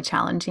times really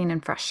challenging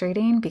and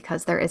frustrating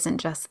because there isn't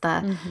just the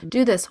Mm-hmm.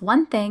 do this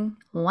one thing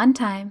one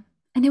time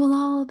and it will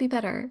all be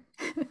better.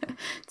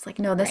 It's like,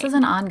 no, this is Right.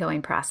 an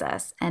ongoing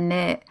process. And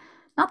it,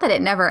 not that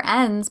it never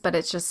ends, but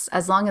it's just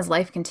as long as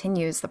life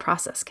continues, the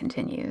process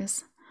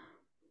continues.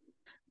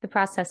 The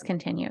process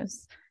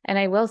continues. And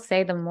I will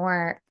say, the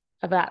more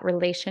of that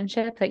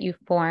relationship that you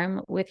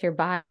form with your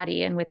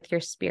body and with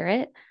your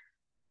spirit,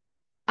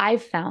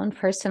 I've found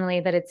personally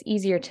that it's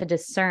easier to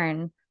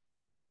discern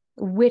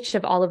which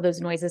of all of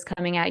those noises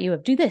coming at you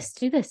of do this,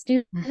 do this,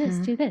 do this,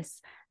 Mm-hmm. do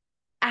this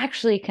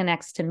actually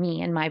connects to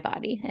me and my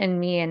body and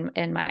me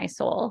and my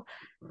soul,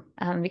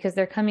 because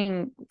they're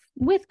coming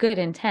with good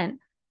intent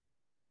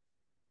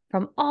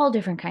from all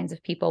different kinds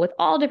of people with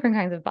all different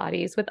kinds of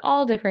bodies with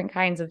all different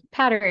kinds of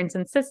patterns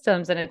and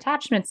systems and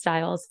attachment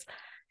styles.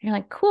 And you're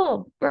like,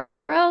 cool, bro,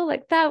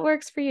 like that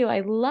works for you.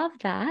 I love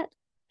that.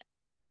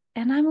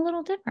 And I'm a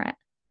little different.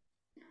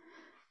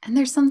 And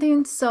there's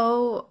something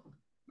so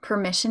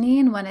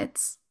permissioning when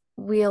it's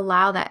we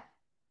allow that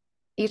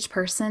each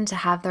person to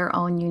have their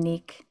own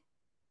unique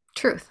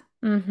truth.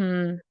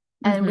 Mm-hmm.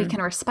 And we Mm-hmm.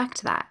 can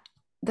respect that.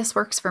 This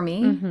works for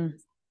me. Mm-hmm.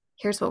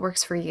 Here's what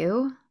works for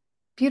you.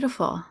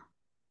 Beautiful.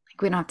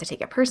 Like we don't have to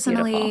take it Beautiful.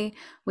 personally.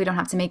 We don't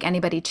have to make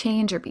anybody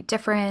change or be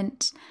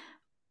different.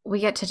 We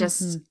get to Mm-hmm.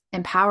 just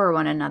empower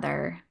one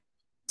another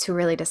to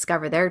really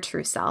discover their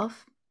true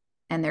self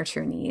and their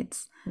true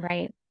needs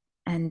Right.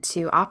 and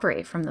to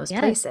operate from those Yes.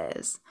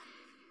 places.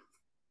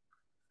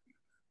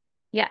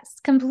 Yes,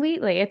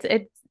 completely. It's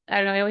I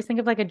don't know, I always think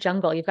of like a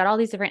jungle. You've got all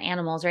these different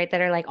animals, right,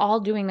 that are like all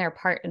doing their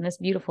part in this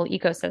beautiful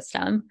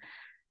ecosystem.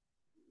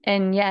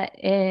 And yet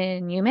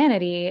in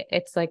humanity,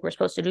 it's like we're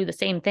supposed to do the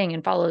same thing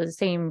and follow the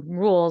same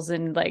rules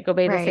and like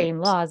obey the Right. same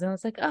laws. And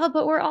it's like, oh,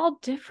 but we're all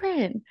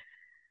different.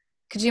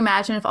 Could you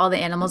imagine if all the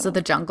animals of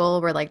the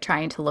jungle were like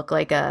trying to look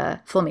like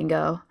a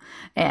flamingo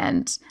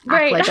and act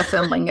Right. like a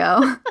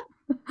flamingo?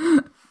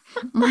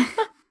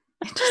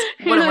 It just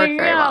You're wouldn't like, work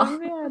very yeah, well.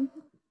 man.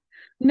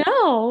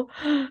 No,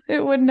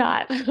 it would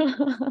not.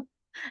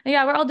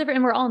 Yeah, we're all different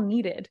and we're all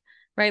needed,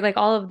 right? Like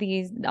all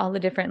the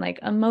different like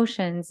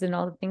emotions and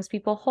all the things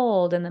people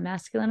hold and the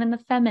masculine and the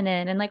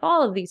feminine and like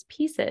all of these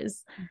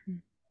pieces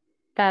Mhm.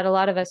 that a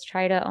lot of us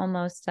try to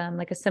almost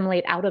like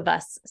assimilate out of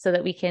us so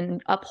that we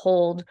can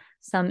uphold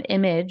some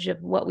image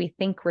of what we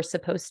think we're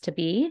supposed to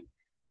be.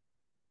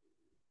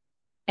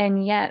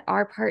 And yet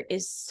our part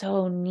is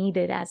so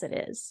needed as it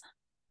is.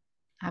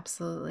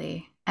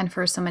 Absolutely. And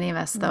for so many of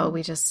us, though, Mm.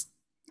 we just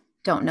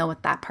don't know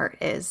what that part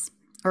is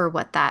or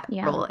what that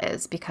Yeah. role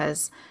is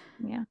because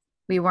Yeah.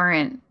 we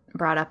weren't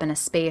brought up in a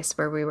space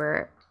where we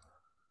were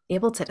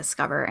able to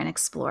discover and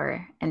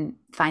explore and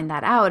find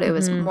that out. It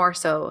was Mm-hmm. more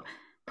so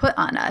put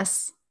on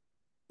us,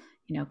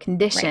 Right.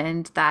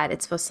 conditioned that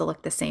it's supposed to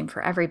look the same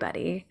for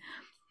everybody.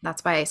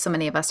 That's why so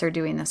many of us are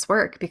doing this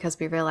work because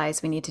we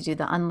realize we need to do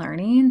the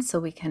unlearning so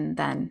we can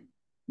then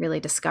really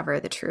discover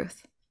the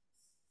truth.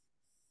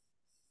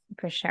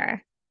 For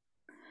sure.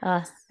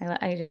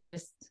 I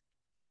just,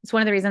 it's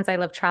one of the reasons I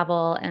love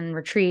travel and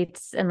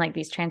retreats and like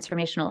these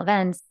transformational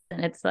events.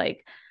 And it's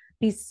like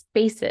these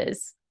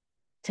spaces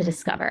to Mhm.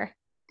 discover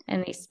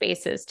and these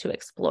spaces to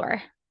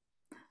explore.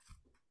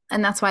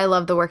 And that's why I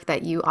love the work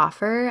that you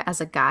offer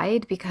as a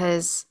guide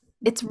because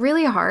it's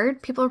really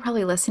hard. People are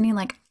probably listening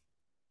like,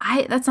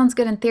 I that sounds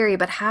good in theory,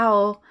 but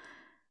how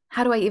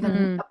do I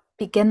even Mm,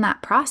 begin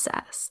that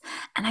process?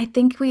 And I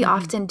think we mm-hmm,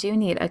 often do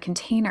need a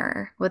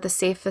container with a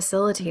safe mm-hmm,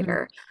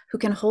 facilitator who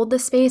can hold the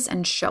space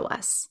and show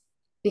us.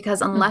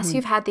 Because unless mm-hmm,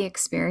 you've had the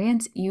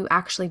experience, you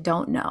actually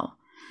don't know,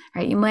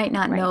 right? You might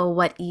not right. know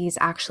what ease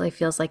actually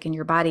feels like in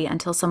your body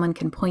until someone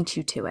can point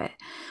you to it.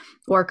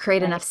 or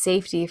create enough Right.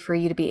 safety for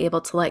you to be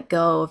able to let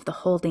go of the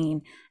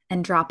holding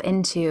and drop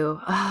into,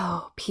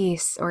 oh,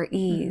 peace or Mm,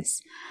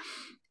 ease.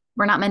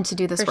 We're not meant to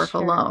do for this work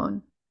sure.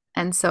 alone.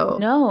 And so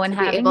No, and to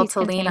be having able these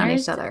to lean on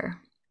each containers, other.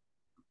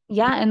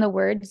 yeah, and the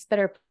words that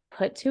are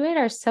put to it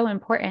are so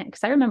important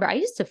because I remember I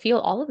used to feel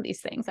all of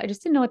these things. I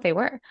just didn't know what they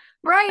were. I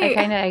Right.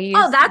 kind of Oh,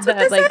 used that's what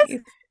the this like, is?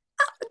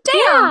 Damn.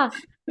 yeah,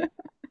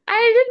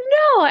 I didn't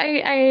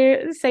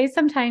know. I say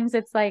sometimes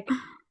it's like,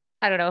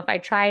 I don't know, if I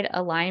tried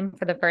a lime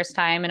for the first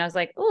time and I was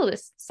like, oh,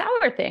 this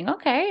sour thing.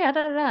 Okay. Da,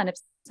 da, da. And if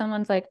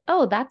someone's like,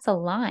 oh, that's a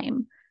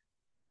lime.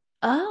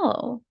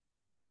 Oh,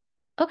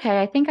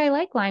 okay. I think I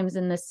like limes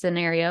in this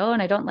scenario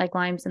and I don't like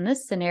limes in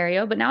this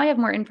scenario, but now I have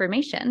more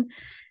information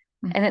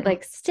and it Mhm.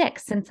 like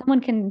sticks and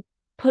someone can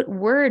put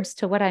words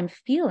to what I'm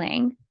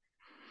feeling.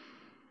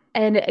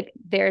 And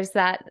there's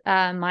that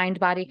mind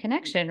body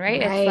connection,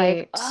 right? It's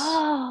like,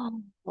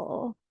 Right.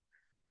 oh,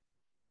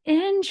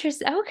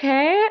 interesting.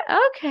 Okay.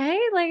 Okay.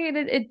 Like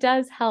it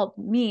does help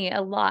me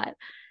a lot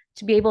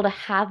to be able to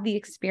have the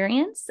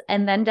experience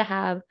and then to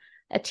have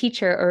a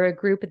teacher or a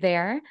group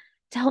there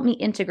to help me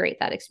integrate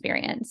that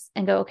experience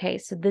and go, okay,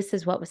 so this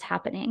is what was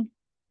happening.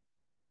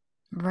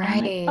 And I'm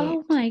like,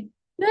 oh Right. my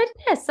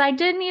goodness, I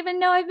didn't even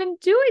know I've been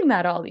doing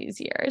that all these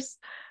years.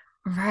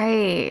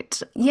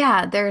 Right.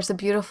 Yeah, there's a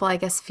beautiful, I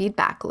guess,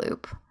 feedback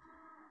loop.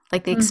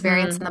 Like the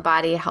experience Mm-hmm. in the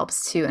body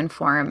helps to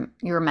inform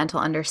your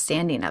mental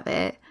understanding of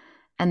it.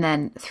 And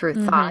then through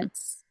Mm-hmm.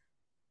 thoughts,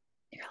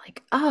 you're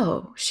like,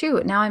 oh,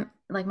 shoot, now I'm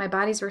like my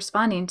body's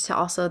responding to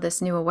also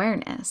this new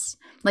awareness.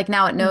 Like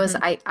now it knows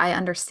Mm-hmm. I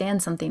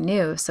understand something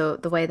new. So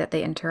the way that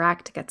they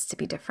interact gets to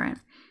be different.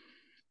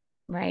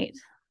 Right.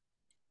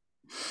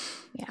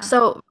 Yeah.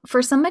 So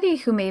for somebody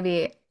who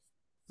maybe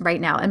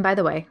right now, and by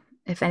the way,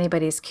 if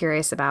anybody's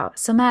curious about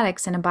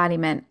somatics and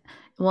embodiment,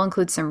 we'll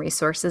include some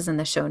resources in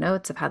the show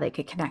notes of how they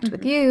could connect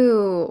with Mm-hmm.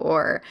 you,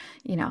 or,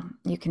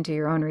 you can do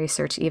your own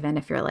research even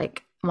if you're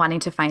like wanting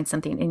to find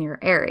something in your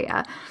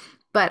area.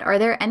 But are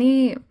there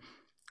any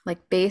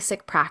like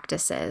basic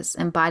practices,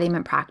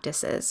 embodiment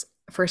practices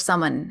for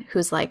someone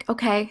who's like,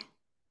 okay,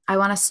 I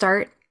want to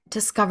start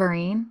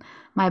discovering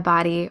my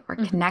body or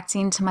Mm-hmm.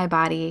 connecting to my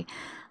body?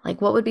 Like,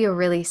 what would be a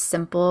really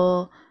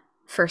simple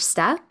first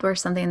step or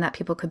something that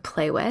people could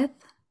play with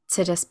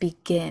to just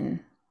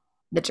begin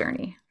the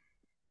journey?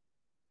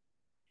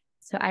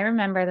 So I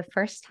remember the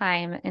first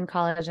time in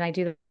college, and I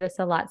do this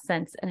a lot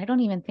since, and I don't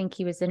even think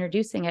he was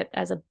introducing it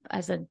as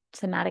a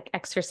somatic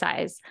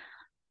exercise,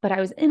 but I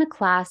was in a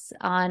class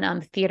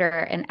on theater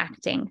and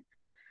acting.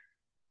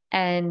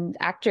 And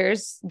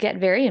actors get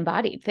very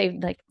embodied. They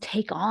like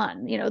take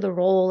on, the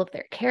role of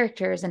their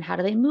characters and how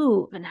do they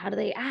move and how do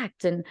they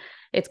act. And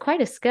it's quite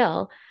a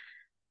skill.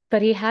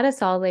 But he had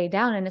us all lay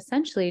down and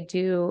essentially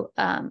do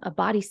a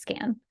body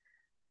scan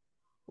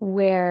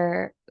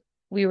where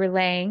we were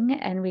laying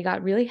and we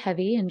got really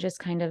heavy and just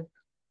kind of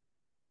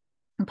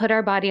put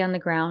our body on the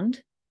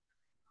ground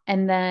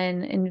and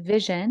then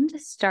envisioned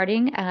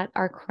starting at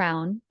our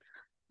crown,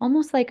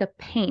 almost like a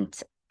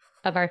paint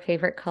of our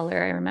favorite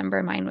color. I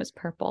remember mine was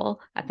purple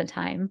at the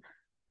time.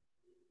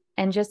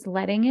 And just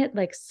letting it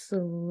like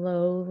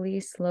slowly,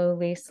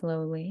 slowly,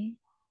 slowly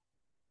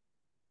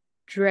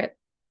drip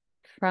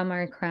from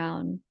our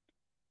crown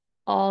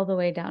all the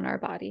way down our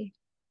body.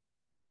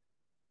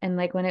 And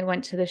like when it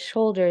went to the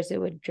shoulders, it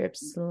would drip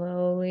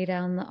slowly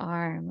down the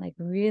arm, like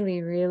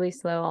really, really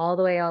slow, all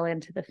the way all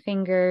into the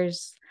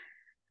fingers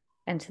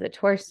and to the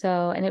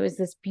torso. And it was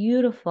this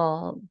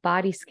beautiful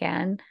body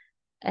scan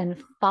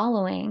and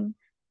following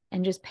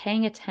and just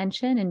paying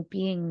attention and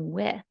being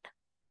with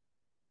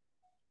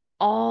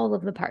all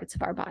of the parts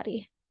of our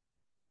body.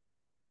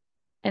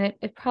 And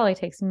it probably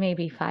takes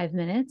maybe 5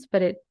 minutes,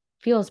 but it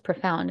feels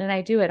profound. And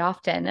I do it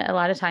often, a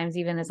lot of times,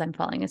 even as I'm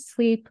falling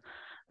asleep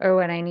or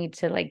when I need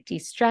to like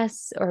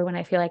de-stress or when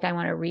I feel like I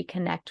want to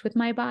reconnect with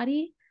my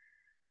body.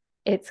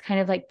 It's kind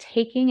of like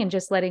taking and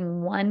just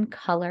letting one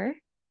color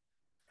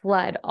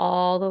flood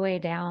all the way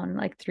down,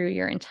 like through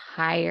your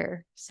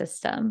entire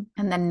system,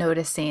 And then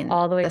noticing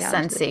all the way the down to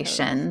the toes.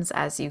 sensations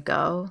as you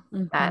go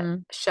that Mm-hmm.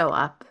 show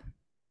up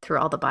through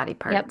all the body Yep.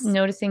 parts.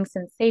 Noticing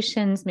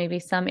sensations. Maybe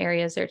some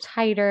areas are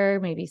tighter.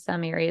 Maybe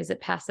some areas it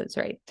passes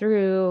right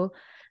through.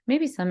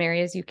 Maybe some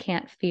areas you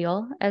can't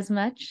feel as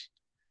much.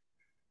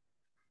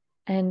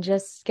 And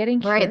just getting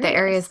Right, the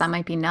areas that curious.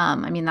 might be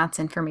numb. I mean, that's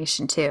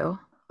information too.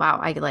 Wow,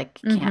 I like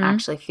can't Mm-hmm.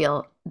 actually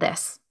feel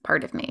this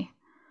part of me.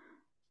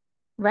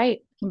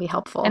 Right. Can be And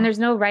helpful. there's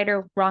no right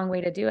or wrong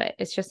way to do it.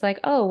 It's just like,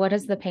 oh, what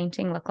does the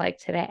painting look like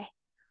today?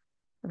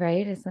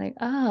 Right. It's like,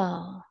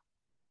 oh.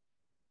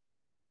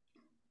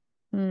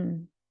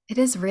 Hmm. It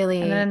is And then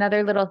really,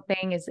 another little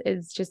thing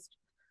is just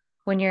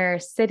when you're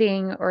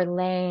sitting or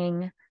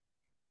laying,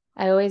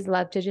 I always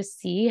love to just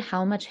see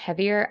how much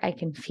heavier I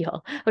can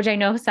feel, which I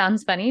know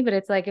sounds funny, but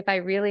it's like if I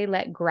really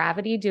let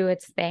gravity do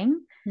its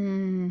thing,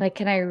 mm, like,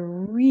 can I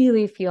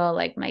really feel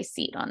like my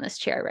seat on this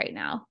chair right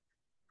now?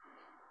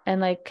 And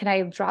like, can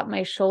I drop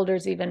my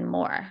shoulders even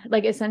more?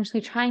 Like,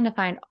 essentially trying to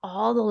find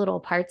all the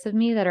little parts of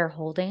me that are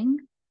holding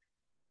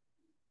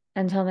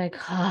until I'm like,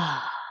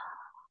 ah.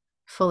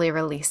 fully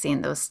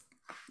releasing those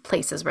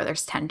places where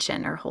there's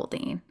tension or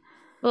holding.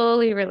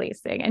 fully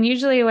releasing. And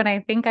usually when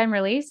I think I'm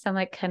released, I'm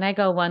like, can I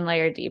go one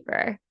layer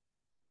deeper?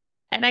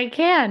 And I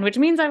can, which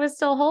means I was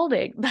still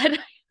holding, but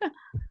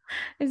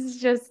it's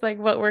just like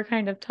what we're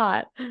kind of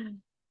taught.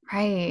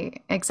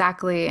 Right,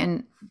 exactly.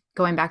 And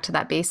going back to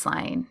that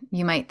baseline,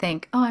 you might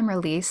think, oh, I'm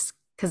released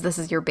because this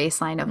is your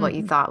baseline of what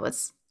you Hmm. thought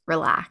was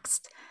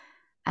relaxed.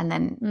 And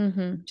then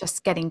Hmm.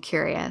 just getting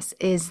curious,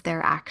 is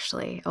there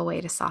actually a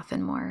way to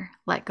soften more,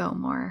 let go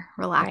more, Right.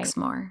 relax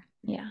more?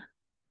 Yeah.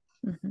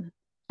 Hmm.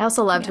 I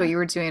also loved what Yeah. you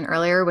were doing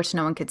earlier, which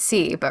no one could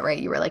see, but right,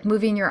 you were like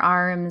moving your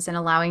arms and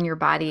allowing your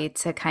body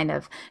to kind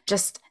of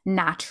just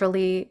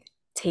naturally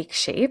take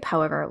shape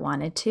however it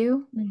wanted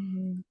to.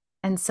 Hmm.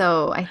 And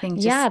so I think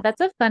just, Yeah,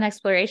 that's a fun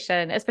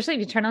exploration, especially if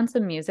you turn on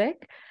some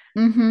music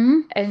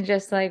mm-hmm, and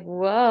just like,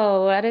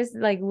 whoa, what is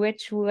like,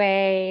 which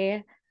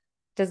way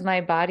does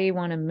my body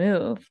want to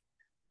move?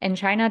 And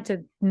try not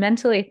to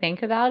mentally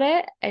think about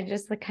it and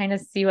just like kind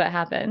of see what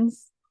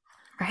happens.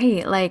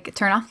 right, like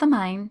turn off the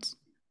mind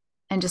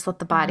and just let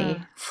the body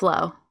Uh-huh.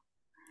 flow.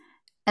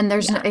 And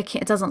there's no, Yeah.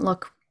 it doesn't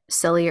look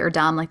silly or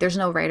dumb. Like there's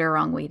no right or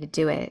wrong way to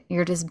do it.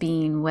 You're just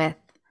being with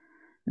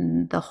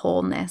the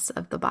wholeness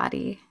of the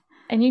body.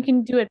 And you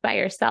can do it by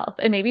yourself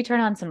and maybe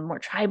turn on some more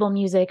tribal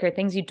music or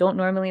things you don't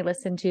normally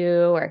listen to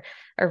or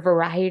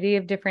variety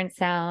of different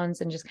sounds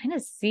and just kind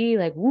of see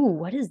like, ooh,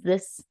 what does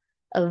this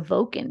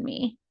evoke in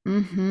me?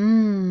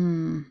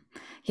 Hmm.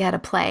 Yeah, to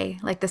play.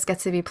 Like this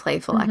gets to be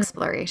playful Hmm.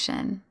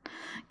 exploration.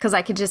 Because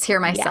I could just hear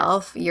Yes.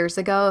 myself years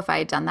ago. If I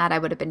had done that, I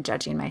would have been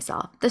judging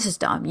myself. This is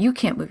dumb. You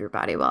can't move your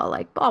body well,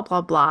 like blah,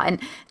 blah, blah.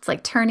 And it's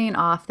like turning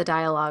off the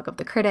dialogue of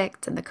the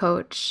critic and the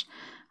coach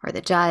or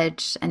the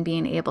judge and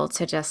being able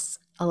to just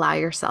allow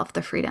yourself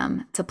the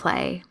freedom to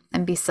play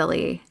and be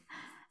silly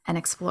and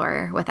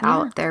explore Yeah,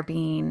 without there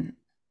being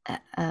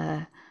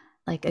a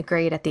like a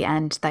grade at the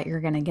end that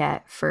you're going to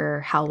get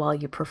for how well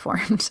you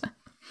performed.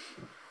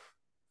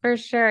 for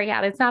sure.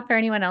 Yeah, it's not for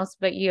anyone else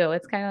but you.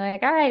 It's kind of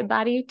like, all right,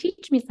 body,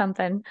 teach me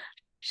something.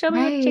 Show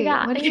me what you Right.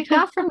 got. What do you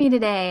got for me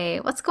today?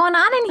 What's going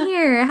on in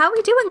here? How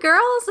we doing,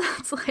 girls?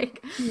 It's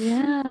like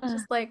Yeah.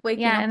 just like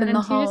waking Yeah. up And in then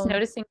the too, just home.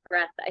 noticing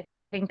breath. I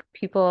think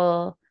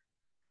people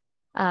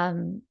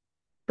um,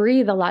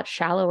 breathe a lot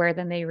shallower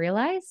than they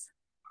realize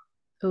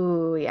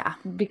Ooh, yeah.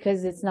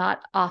 because it's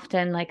not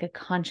often like a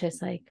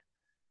conscious, like,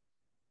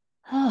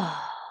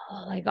 oh,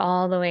 like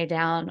all the way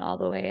down, all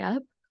the way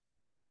up.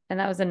 And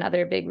that was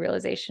another big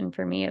realization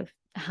for me of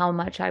how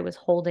much I was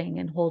holding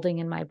and holding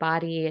in my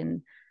body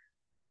and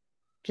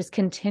just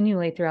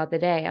continually throughout the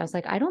day. I was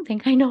like, I don't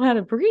think I know how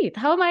to breathe.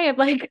 How am I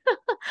like,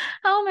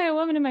 how am I a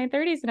woman in my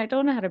 30s and I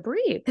don't know how to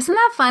breathe? Isn't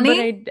that But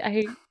funny?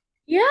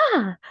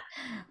 yeah,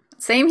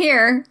 Same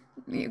here.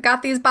 You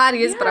got these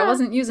bodies, but I yeah,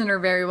 wasn't using her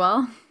very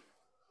well.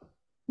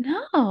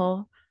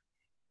 no.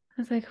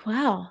 I was like,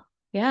 wow.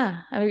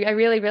 Yeah. I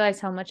really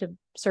realized how much of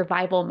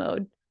survival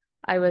mode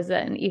I was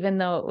in, even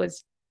though it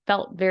was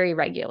felt very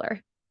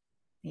regular.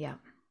 Yeah.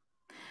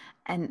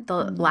 And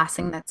the Mm. last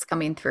thing that's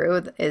coming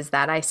through is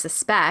that I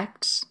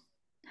suspect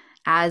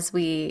as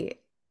we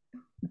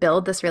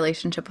build this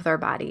relationship with our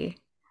body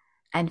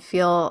and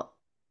feel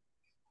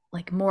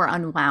like more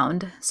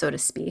unwound, so to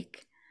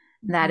speak,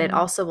 that it Mm-hmm.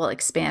 also will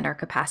expand our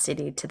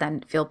capacity to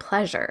then feel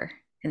pleasure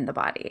in the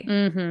body.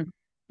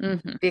 Mm-hmm.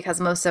 Mm-hmm. Because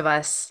most of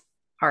us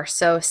are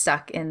so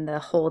stuck in the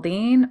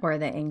holding or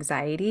the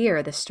anxiety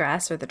or the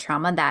stress or the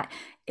trauma that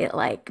it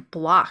like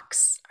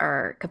blocks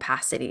our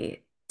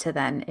capacity to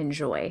then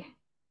enjoy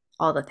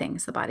all the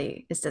things the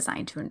body is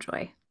designed to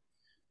enjoy.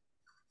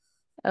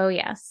 Oh,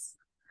 yes,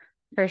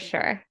 for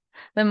sure.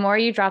 The more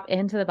you drop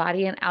into the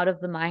body and out of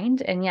the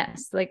mind, and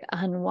yes, like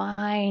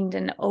unwind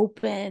and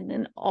open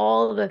and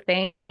all the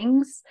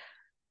things,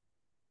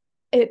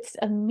 it's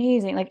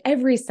amazing. Like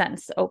every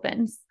sense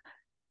opens.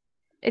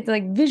 It's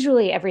like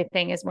visually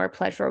everything is more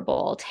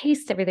pleasurable,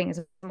 taste everything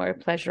is more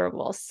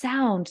pleasurable,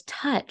 sound,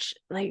 touch,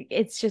 like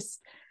it's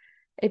just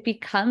it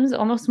becomes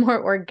almost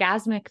more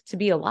orgasmic to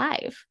be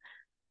alive.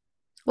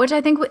 Which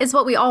I think is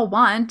what we all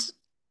want.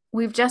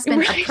 We've just been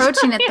Right.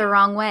 approaching it the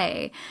wrong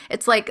way.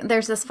 It's like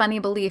there's this funny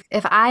belief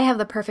if I have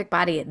the perfect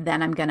body,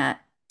 then I'm going to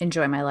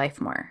enjoy my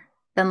life more.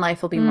 Then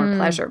life will be more Mm,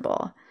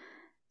 pleasurable.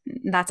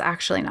 That's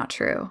actually not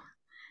true.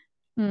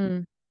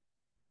 mm,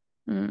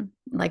 mm.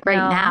 Like right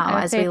No, now, I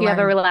would as say we if you have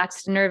a learn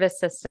relaxed nervous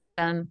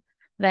system,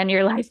 then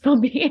your life will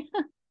be.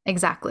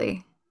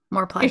 exactly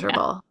more Yeah.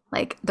 pleasurable.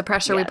 Like the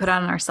pressure we put Yes.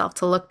 on ourselves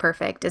to look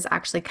perfect is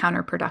actually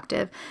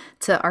counterproductive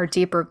to our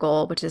deeper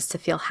goal, which is to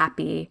feel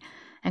happy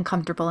and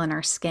comfortable in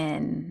our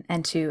skin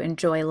and to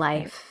enjoy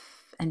Right.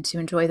 life and to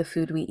enjoy the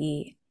food we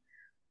eat.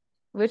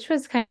 Which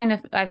was kind of,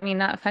 I mean,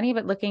 not funny,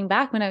 but looking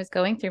back when I was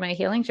going through my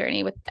healing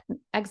journey with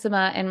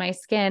eczema and my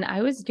skin,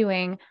 I was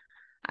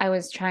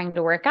trying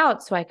to work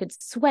out so I could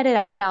sweat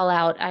it all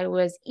out. I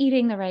was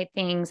eating the right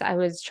things. I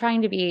was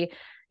trying to be,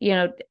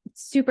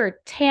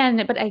 super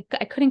tan, but I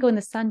couldn't go in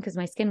the sun because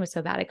my skin was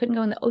so bad. I couldn't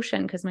go in the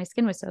ocean because my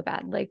skin was so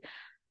bad. Like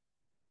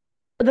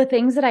the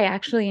things that I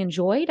actually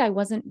enjoyed, I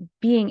wasn't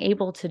being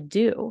able to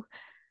do.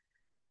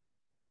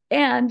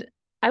 And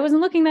I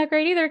wasn't looking that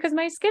great either because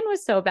my skin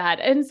was so bad.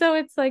 And so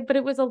it's like, but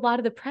it was a lot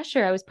of the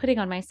pressure I was putting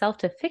on myself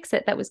to fix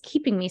it that was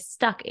keeping me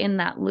stuck in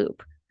that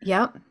loop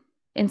Yep.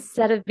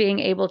 instead of being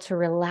able to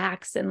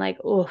relax and like,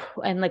 oh,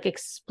 and like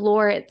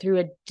explore it through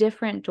a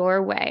different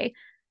doorway.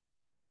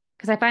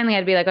 Because I finally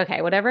had to be like,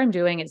 okay, whatever I'm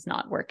doing is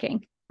not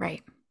working.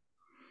 Right.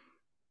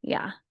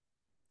 Yeah.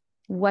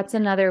 What's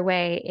another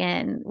way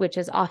in, which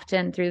is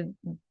often through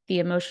the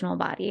emotional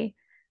body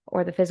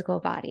or the physical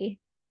body,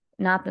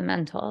 not the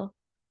mental,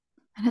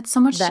 And it's so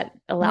much that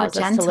more allows us to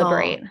gentle.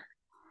 liberate.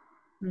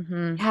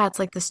 Mm-hmm. Yeah, it's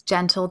like this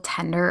gentle,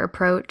 tender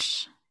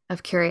approach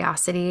of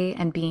curiosity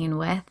and being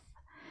with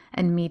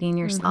and meeting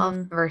yourself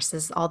Mm-hmm.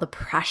 versus all the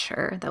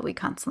pressure that we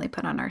constantly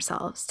put on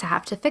ourselves to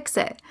have to fix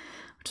it,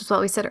 which is what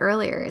we said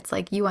earlier. It's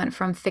like you went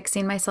from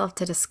fixing myself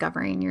to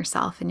discovering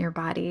yourself and your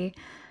body.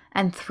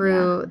 And Yeah.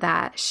 through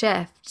that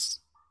shift,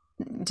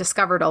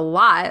 discovered a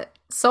lot,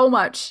 so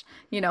much,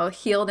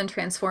 healed and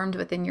transformed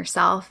within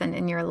yourself and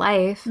in your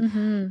life.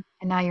 Mm-hmm.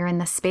 And now you're in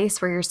the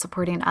space where you're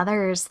supporting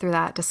others through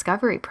that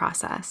discovery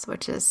process,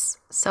 which is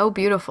so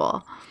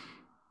beautiful.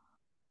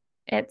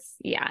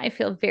 Yeah, I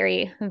feel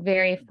very,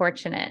 very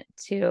fortunate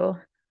to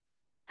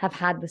have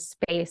had the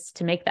space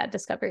to make that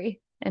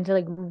discovery and to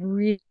like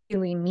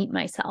really meet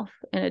myself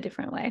in a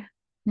different way.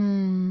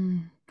 Hmm.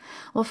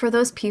 Well, for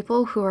those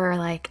people who are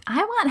like, I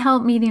want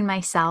help meeting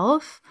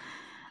myself,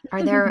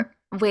 are there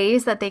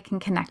ways that they can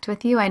connect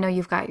with you? I know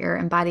you've got your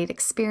embodied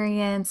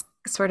experience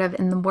sort of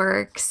in the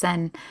works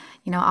and,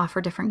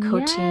 offer different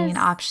coaching Yes,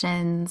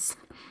 options.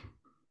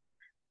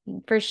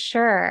 for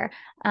sure.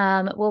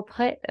 We'll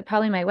put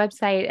probably my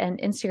website and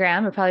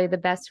Instagram are probably the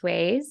best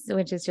ways,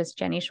 which is just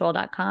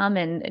jennyscholl.com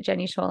and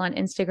Jenny Scholl on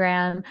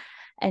Instagram.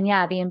 And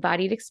yeah, the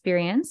embodied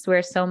experience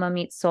where soma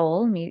meets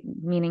soul,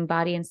 meaning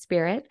body and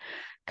spirit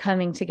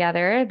coming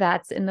together.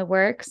 That's in the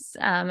works,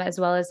 as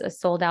well as a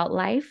sold out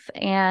life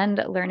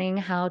and learning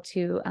how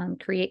to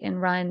create and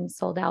run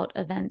sold out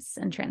events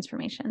and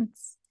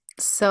transformations.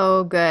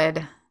 So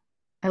good.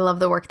 I love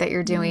the work that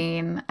you're Mm.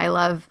 doing. I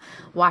love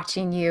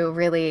watching you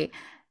really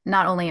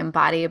not only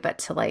embody, but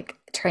to like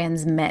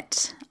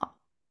transmit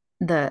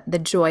the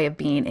joy of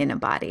being in a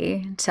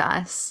body to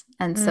us.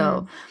 And so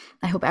Mm.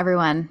 I hope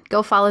everyone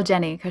go follow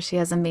Jenny because she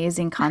has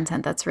amazing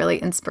content that's really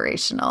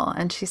inspirational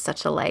and she's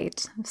such a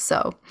light.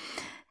 So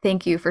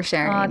thank you for Oh,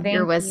 sharing your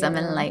thank wisdom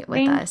and you. light with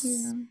Thank us.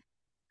 you.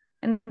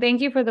 And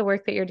thank you for the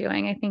work that you're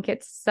doing. I think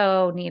it's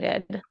so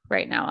needed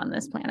right now on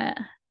this planet.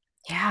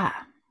 Yeah.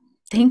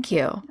 Thank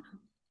you.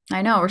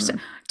 I know Mhm.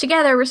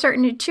 together we're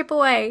starting to chip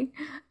away,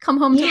 come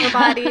home to our Yeah.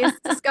 bodies,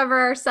 discover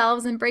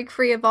ourselves and break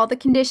free of all the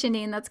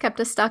conditioning that's kept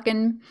us stuck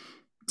in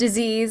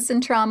disease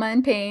and trauma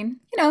and pain.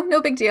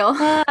 No big deal.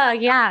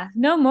 Yeah.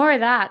 No more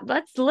of that.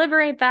 Let's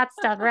liberate that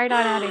stuff right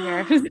on out of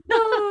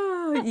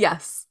here.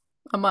 Yes.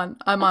 I'm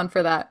on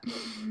for that.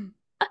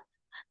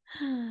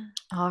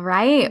 All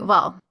right.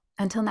 Well,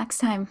 until next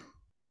time.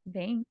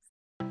 Thanks.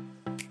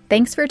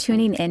 Thanks for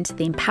tuning in to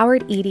the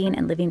Empowered Eating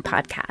and Living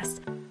podcast.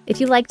 If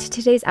you liked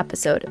today's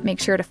episode, make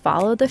sure to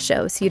follow the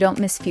show so you don't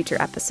miss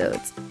future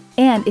episodes.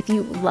 And if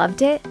you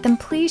loved it, then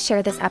please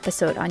share this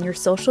episode on your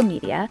social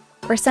media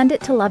or send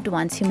it to loved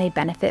ones who may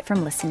benefit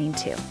from listening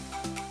too.